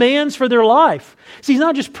Christ's demands for their life. See, He's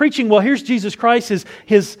not just preaching, well, here's Jesus Christ,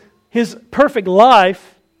 His perfect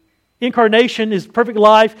life, incarnation, His perfect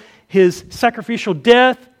life, His sacrificial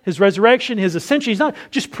death, His resurrection, His ascension. He's not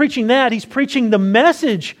just preaching that. He's preaching the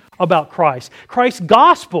message about Christ. Christ's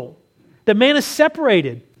gospel, that man is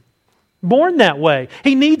separated, born that way.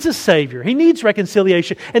 He needs a Savior. He needs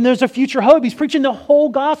reconciliation. And there's a future hope. He's preaching the whole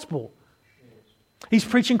gospel. He's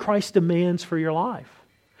preaching Christ's demands for your life.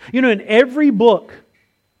 You know, in every book,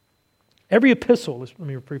 every epistle, let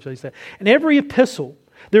me rephrase that. In every epistle,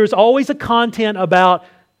 there is always a content about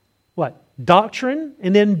what? Doctrine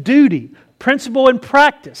and then duty, principle and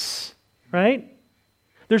practice, right?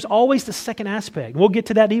 There's always the second aspect. We'll get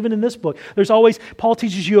to that even in this book. There's always, Paul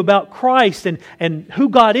teaches you about Christ and who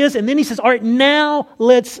God is, and then he says, all right, now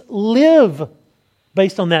let's live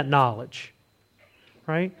based on that knowledge,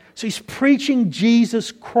 right? So he's preaching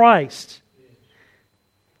Jesus Christ.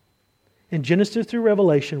 In Genesis through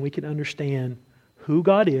Revelation, we can understand who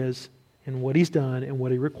God is and what He's done and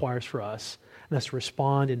what He requires for us. And that's to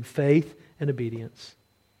respond in faith and obedience.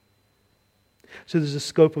 So there's the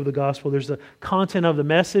scope of the gospel. There's the content of the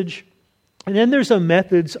message. And then there's the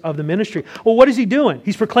methods of the ministry. Well, what is he doing?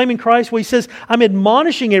 He's proclaiming Christ. Well, he says, I'm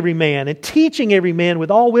admonishing every man and teaching every man with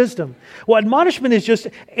all wisdom. Well, admonishment is just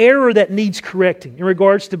error that needs correcting in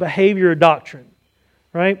regards to behavior or doctrine.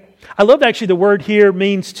 Right? I love actually the word here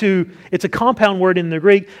means it's a compound word in the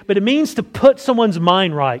Greek, but it means to put someone's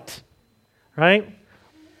mind right. Right?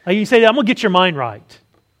 Like you say, I'm going to get your mind right.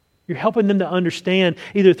 You're helping them to understand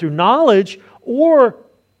either through knowledge or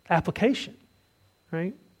application.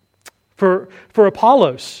 Right? For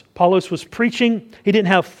Apollos was preaching. He didn't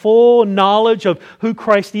have full knowledge of who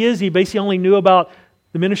Christ is. He basically only knew about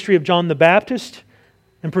the ministry of John the Baptist.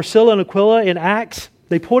 And Priscilla and Aquila in Acts,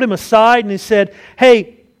 they pulled him aside and they said,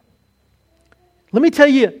 hey, let me tell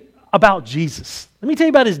you about Jesus. Let me tell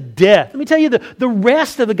you about His death. Let me tell you the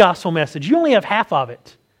rest of the gospel message. You only have half of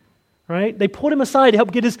it. Right? They pulled him aside to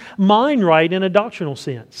help get his mind right in a doctrinal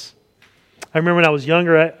sense. I remember when I was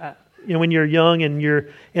younger, when you're young and you're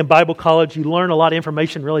in Bible college, you learn a lot of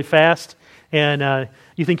information really fast, and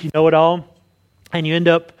you think you know it all, and you end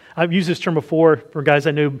up, I've used this term before for guys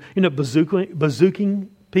I knew, bazooking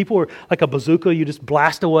people, or like a bazooka, you just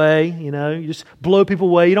blast away, you just blow people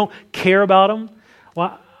away, you don't care about them.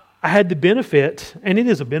 Well, I had the benefit, and it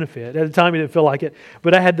is a benefit, at the time it didn't feel like it,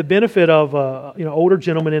 but I had the benefit of older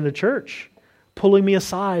gentlemen in the church pulling me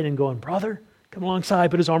aside and going, brother, come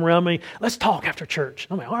alongside, put his arm around me. Let's talk after church.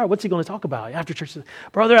 I'm like, all right, what's he going to talk about after church?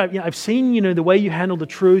 Brother, I've seen the way you handle the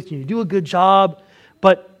truth. You do a good job,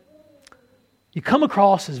 but you come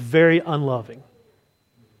across as very unloving.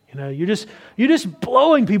 You're just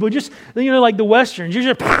blowing people. Just like the Westerns.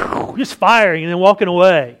 You're just firing and then walking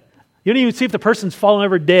away. You don't even see if the person's fallen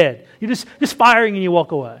over dead. You're just firing and you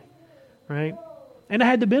walk away, right? And I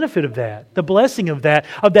had the benefit of that, the blessing of that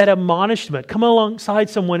admonishment. Come alongside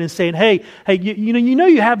someone and saying, hey,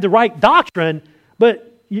 you have the right doctrine,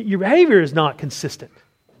 but your behavior is not consistent,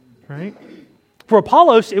 right? For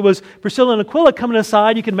Apollos, it was Priscilla and Aquila coming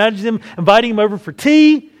aside. You can imagine them inviting him over for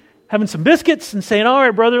tea, having some biscuits, and saying, all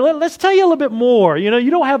right, brother, let's tell you a little bit more. You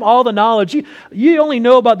don't have all the knowledge. You only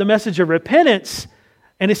know about the message of repentance.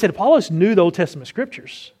 And they said Apollos knew the Old Testament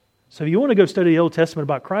scriptures. So if you want to go study the Old Testament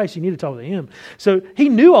about Christ, you need to talk to him. So he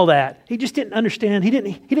knew all that. He just didn't understand. He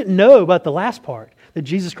didn't know about the last part, that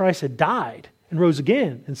Jesus Christ had died and rose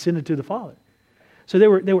again and ascended to the Father. So they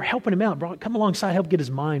were helping him out, come alongside, help get his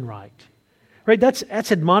mind right. Right? That's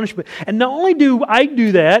admonishment. And not only do I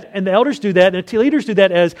do that, and the elders do that, and the leaders do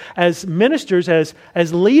that as ministers, as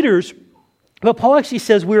leaders, but Paul actually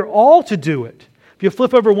says we're all to do it. If you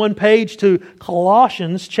flip over one page to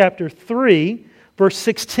Colossians chapter 3, verse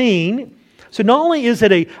 16. So not only is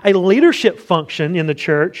it a leadership function in the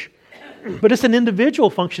church, but it's an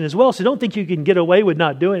individual function as well. So don't think you can get away with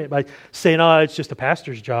not doing it by saying, it's just a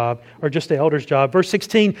pastor's job or just the elder's job. Verse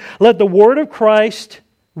 16, let the word of Christ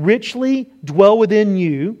richly dwell within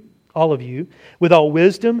you, all of you, with all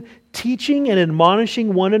wisdom, teaching and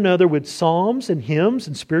admonishing one another with psalms and hymns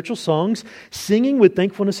and spiritual songs, singing with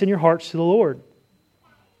thankfulness in your hearts to the Lord.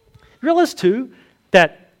 Realize too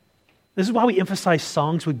that this is why we emphasize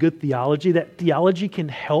songs with good theology, that theology can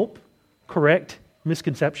help correct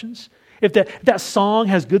misconceptions. If that song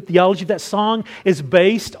has good theology, if that song is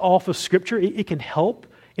based off of Scripture, it can help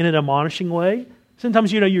in an admonishing way.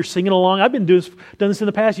 Sometimes, you're singing along. I've done this in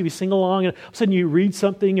the past. You sing along, and all of a sudden you read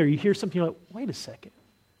something or you hear something, you're like, wait a second.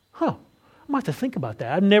 I might have to think about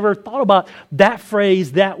that. I've never thought about that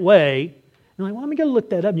phrase that way. And like, let me go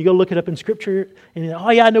look that up. And you go look it up in Scripture, and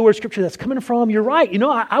I know where Scripture that's coming from. You're right.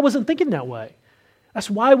 I wasn't thinking that way. That's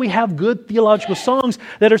why we have good theological songs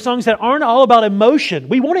that are songs that aren't all about emotion.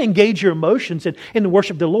 We want to engage your emotions in the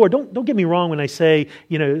worship of the Lord. Don't get me wrong when I say,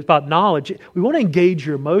 it's about knowledge. We want to engage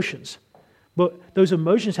your emotions. But those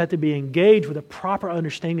emotions have to be engaged with a proper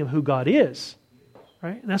understanding of who God is.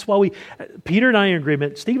 Right? And that's why Peter and I are in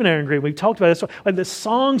agreement, Steve and I are in agreement, we've talked about this. Like the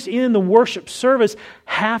songs in the worship service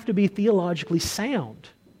have to be theologically sound,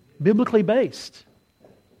 biblically based.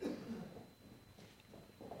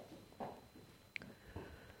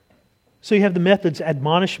 So you have the methods,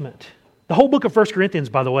 admonishment. The whole book of 1 Corinthians,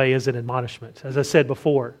 by the way, is an admonishment, as I said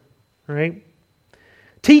before. Right?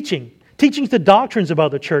 Teaching. Teaching the doctrines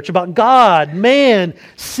about the church, about God, man,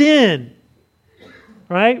 sin.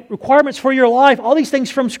 Right? Requirements for your life, all these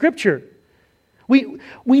things from Scripture. We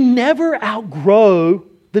never outgrow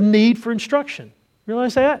the need for instruction.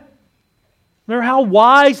 Realize that? No matter how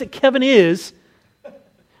wise that Kevin is,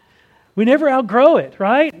 we never outgrow it,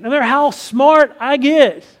 right? No matter how smart I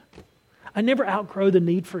get, I never outgrow the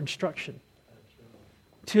need for instruction.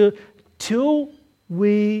 Till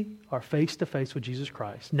we are face to face with Jesus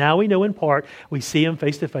Christ. Now we know in part, we see Him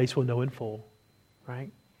face to face, we'll know in full.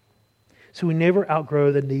 Right? So we never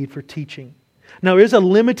outgrow the need for teaching. Now there is a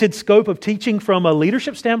limited scope of teaching from a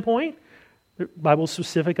leadership standpoint. The Bible's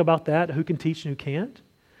specific about that, who can teach and who can't.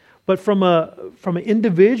 But from an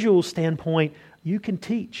individual standpoint, you can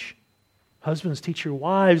teach. Husbands teach your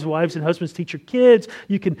wives, wives and husbands teach your kids.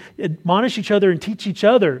 You can admonish each other and teach each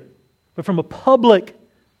other. But from a public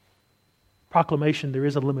proclamation, there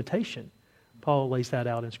is a limitation. Paul lays that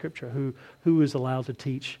out in Scripture. Who is allowed to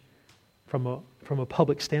teach from a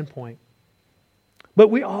public standpoint? But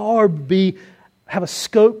we all have a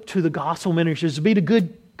scope to the gospel ministry. There's to be the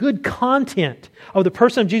good content of the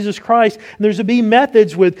person of Jesus Christ. And there's to be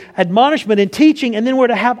methods with admonishment and teaching. And then we're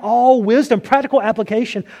to have all wisdom, practical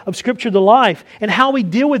application of Scripture to life and how we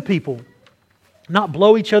deal with people. Not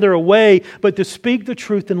blow each other away, but to speak the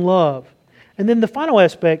truth in love. And then the final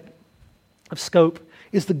aspect of scope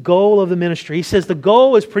is the goal of the ministry. He says the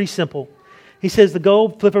goal is pretty simple. He says the goal,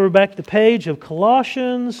 flip over back to the page of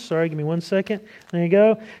Colossians. Sorry, give me 1 second. There you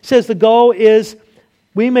go. He says the goal is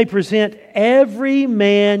we may present every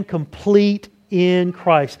man complete in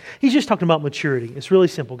Christ. He's just talking about maturity. It's really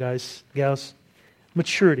simple, guys, gals.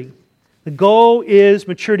 Maturity. The goal is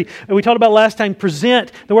maturity. And we talked about last time,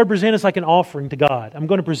 present. The word present is like an offering to God. I'm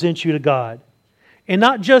going to present you to God. And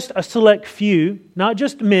not just a select few, not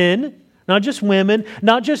just men, not just women,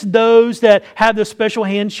 not just those that have the special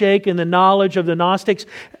handshake and the knowledge of the Gnostics.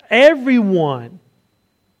 Everyone.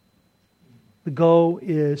 The goal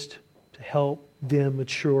is to help them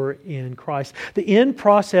mature in Christ. The end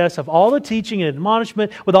process of all the teaching and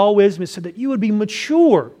admonishment with all wisdom is so that you would be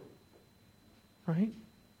mature. Right?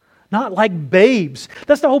 Not like babes.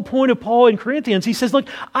 That's the whole point of Paul in Corinthians. He says, look,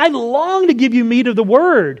 I long to give you meat of the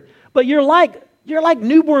word, but you're like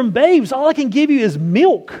newborn babes. All I can give you is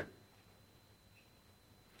milk.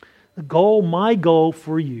 My goal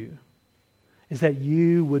for you is that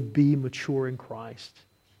you would be mature in Christ.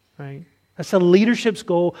 Right? That's the leadership's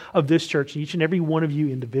goal of this church, each and every one of you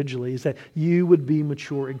individually, is that you would be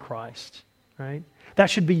mature in Christ. Right? That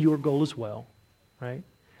should be your goal as well. Right?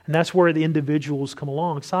 And that's where the individuals come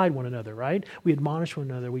alongside one another, right? We admonish one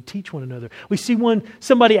another. We teach one another. We see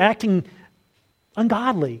somebody acting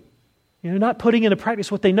ungodly. Not putting into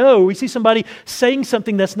practice what they know. We see somebody saying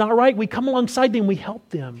something that's not right, we come alongside them, we help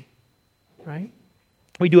them, right?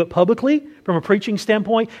 We do it publicly from a preaching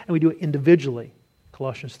standpoint, and we do it individually.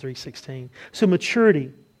 Colossians 3:16. So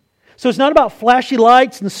maturity. So it's not about flashy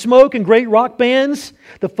lights and smoke and great rock bands.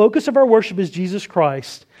 The focus of our worship is Jesus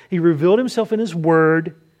Christ. He revealed Himself in His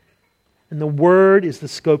Word, and the Word is the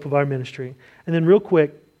scope of our ministry. And then real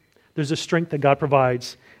quick, there's a strength that God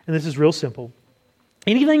provides, and this is real simple.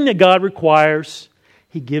 Anything that God requires,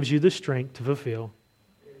 He gives you the strength to fulfill.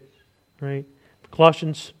 Right?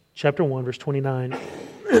 Colossians chapter 1, verse 29.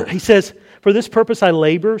 He says, "For this purpose I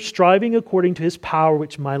labor, striving according to His power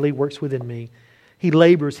which mightily works within me." He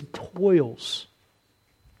labors, he toils.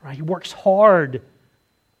 Right? He works hard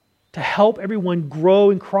to help everyone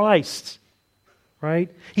grow in Christ. Right?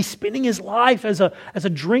 He's spending his life as a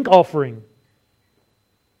drink offering.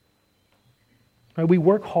 Right? We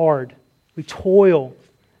work hard. We toil,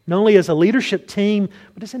 not only as a leadership team,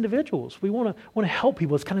 but as individuals. We want to help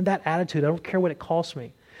people. It's kind of that attitude. I don't care what it costs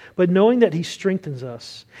me. But knowing that He strengthens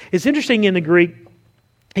us. It's interesting in the Greek,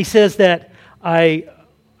 he says that I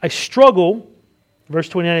struggle, verse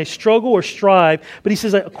 29, I struggle or strive, but he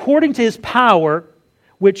says that according to His power,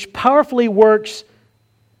 which powerfully works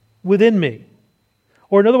within me.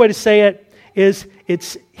 Or another way to say it is,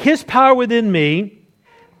 it's His power within me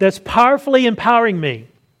that's powerfully empowering me.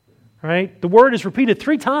 Right? The word is repeated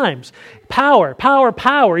 3 times. Power, power,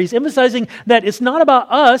 power. He's emphasizing that it's not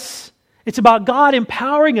about us. It's about God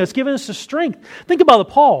empowering us, giving us the strength. Think about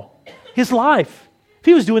Paul, his life. If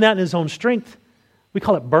he was doing that in his own strength, we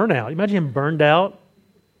call it burnout. Imagine him burned out,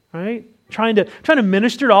 right? Trying to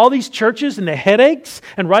minister to all these churches and the headaches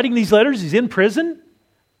and writing these letters. He's in prison,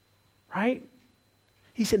 right?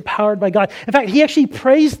 He's empowered by God. In fact, he actually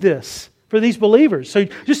praised this for these believers. So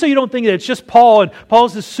just so you don't think that it's just Paul, and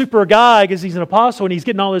Paul's this super guy because he's an apostle and he's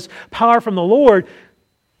getting all this power from the Lord,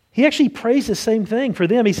 he actually prays the same thing for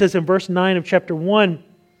them. He says in verse 9 of chapter 1,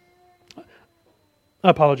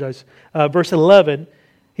 verse 11,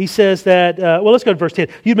 he says that, let's go to verse 10.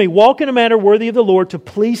 "You may walk in a manner worthy of the Lord to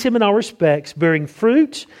please Him in all respects, bearing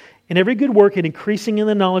fruit in every good work and increasing in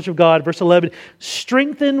the knowledge of God." Verse 11,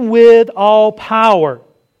 "Strengthen with all power."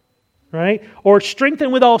 Right? Or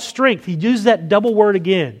strengthen with all strength. He uses that double word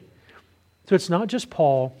again. So it's not just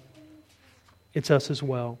Paul, it's us as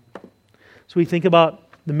well. So we think about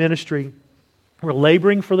the ministry. We're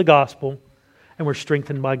laboring for the gospel and we're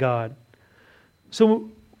strengthened by God. So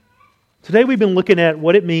today we've been looking at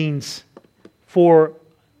what it means for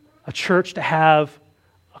a church to have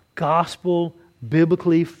a gospel,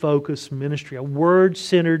 biblically focused ministry, a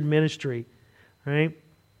word-centered ministry. Right?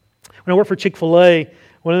 When I worked for Chick-fil-A,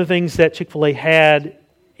 one of the things that Chick-fil-A had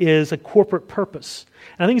is a corporate purpose.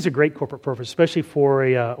 And I think it's a great corporate purpose, especially for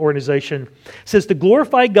an organization. It says to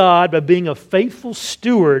glorify God by being a faithful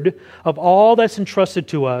steward of all that's entrusted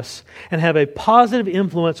to us and have a positive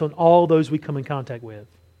influence on all those we come in contact with.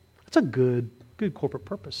 That's a good corporate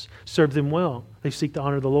purpose. Serve them well. They seek to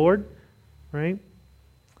honor the Lord, right?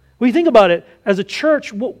 When you think about it, as a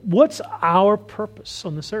church, what's our purpose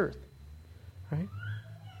on this earth? Right?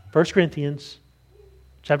 1 Corinthians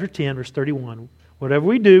chapter 10, verse 31. Whatever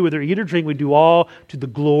we do, whether eat or drink, we do all to the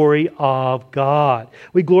glory of God.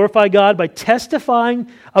 We glorify God by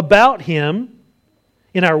testifying about Him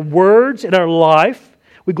in our words, in our life.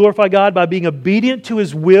 We glorify God by being obedient to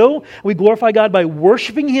His will. We glorify God by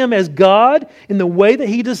worshiping Him as God in the way that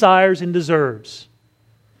He desires and deserves.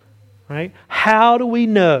 Right? How do we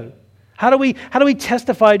know? How do we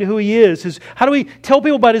testify to who He is? How do we tell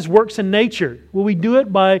people about His works in nature? Well, we do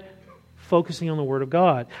it by focusing on the Word of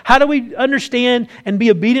God. How do we understand and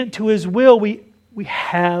be obedient to His will? We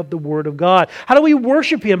have the Word of God. How do we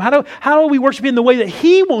worship Him? How do we worship Him the way that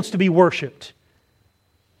He wants to be worshipped?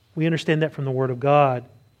 We understand that from the Word of God.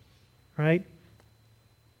 Right?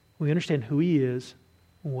 We understand who He is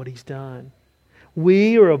and what He's done.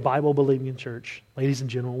 We are a Bible-believing church, ladies and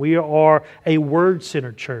gentlemen. We are a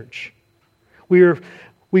Word-centered church.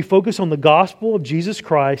 We focus on the gospel of Jesus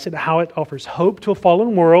Christ and how it offers hope to a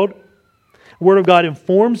fallen world. The Word of God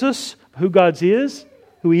informs us of who God is,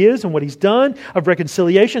 who He is and what He's done, of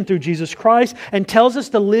reconciliation through Jesus Christ, and tells us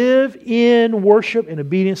to live in worship and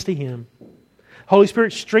obedience to Him. Holy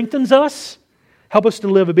Spirit strengthens us, help us to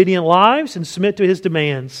live obedient lives and submit to His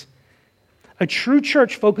demands. A true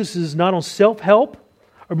church focuses not on self-help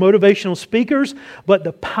or motivational speakers, but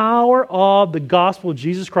the power of the gospel of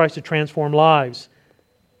Jesus Christ to transform lives.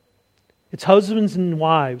 It's husbands and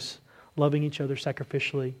wives loving each other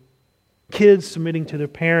sacrificially. Kids submitting to their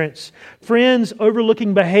parents. Friends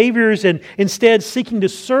overlooking behaviors and instead seeking to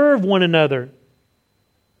serve one another.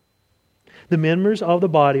 The members of the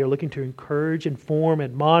body are looking to encourage, inform,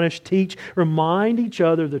 admonish, teach, remind each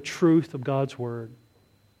other the truth of God's Word.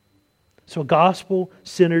 So a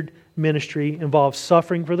gospel-centered ministry involves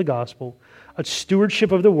suffering for the gospel. A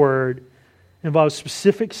stewardship of the Word involves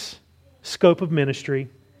specifics, scope of ministry,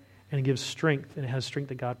 and it gives strength, and it has strength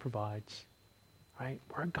that God provides. Right?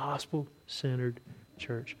 We're a gospel-centered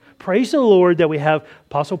church. Praise the Lord that we have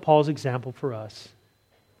Apostle Paul's example for us.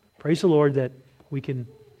 Praise the Lord that we can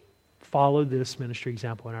follow this ministry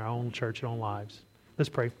example in our own church and own lives. Let's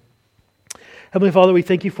pray. Heavenly Father, we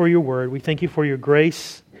thank you for your word. We thank you for your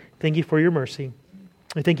grace. Thank you for your mercy.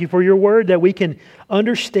 We thank you for your word that we can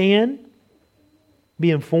understand,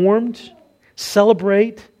 be informed,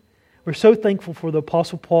 celebrate. We're so thankful for the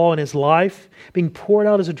Apostle Paul and his life being poured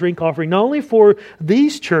out as a drink offering, not only for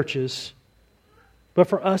these churches, but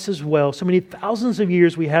for us as well. So many thousands of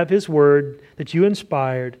years we have his word that you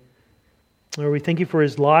inspired. Lord, we thank you for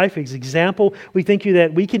his life, his example. We thank you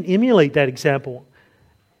that we can emulate that example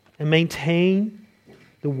and maintain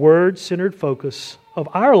the word-centered focus of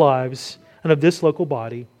our lives and of this local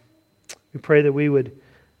body. We pray that we would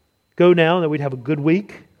go now and that we'd have a good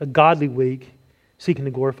week, a godly week, seeking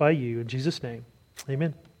to glorify you. In Jesus' name,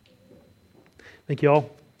 amen. Thank you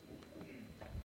all.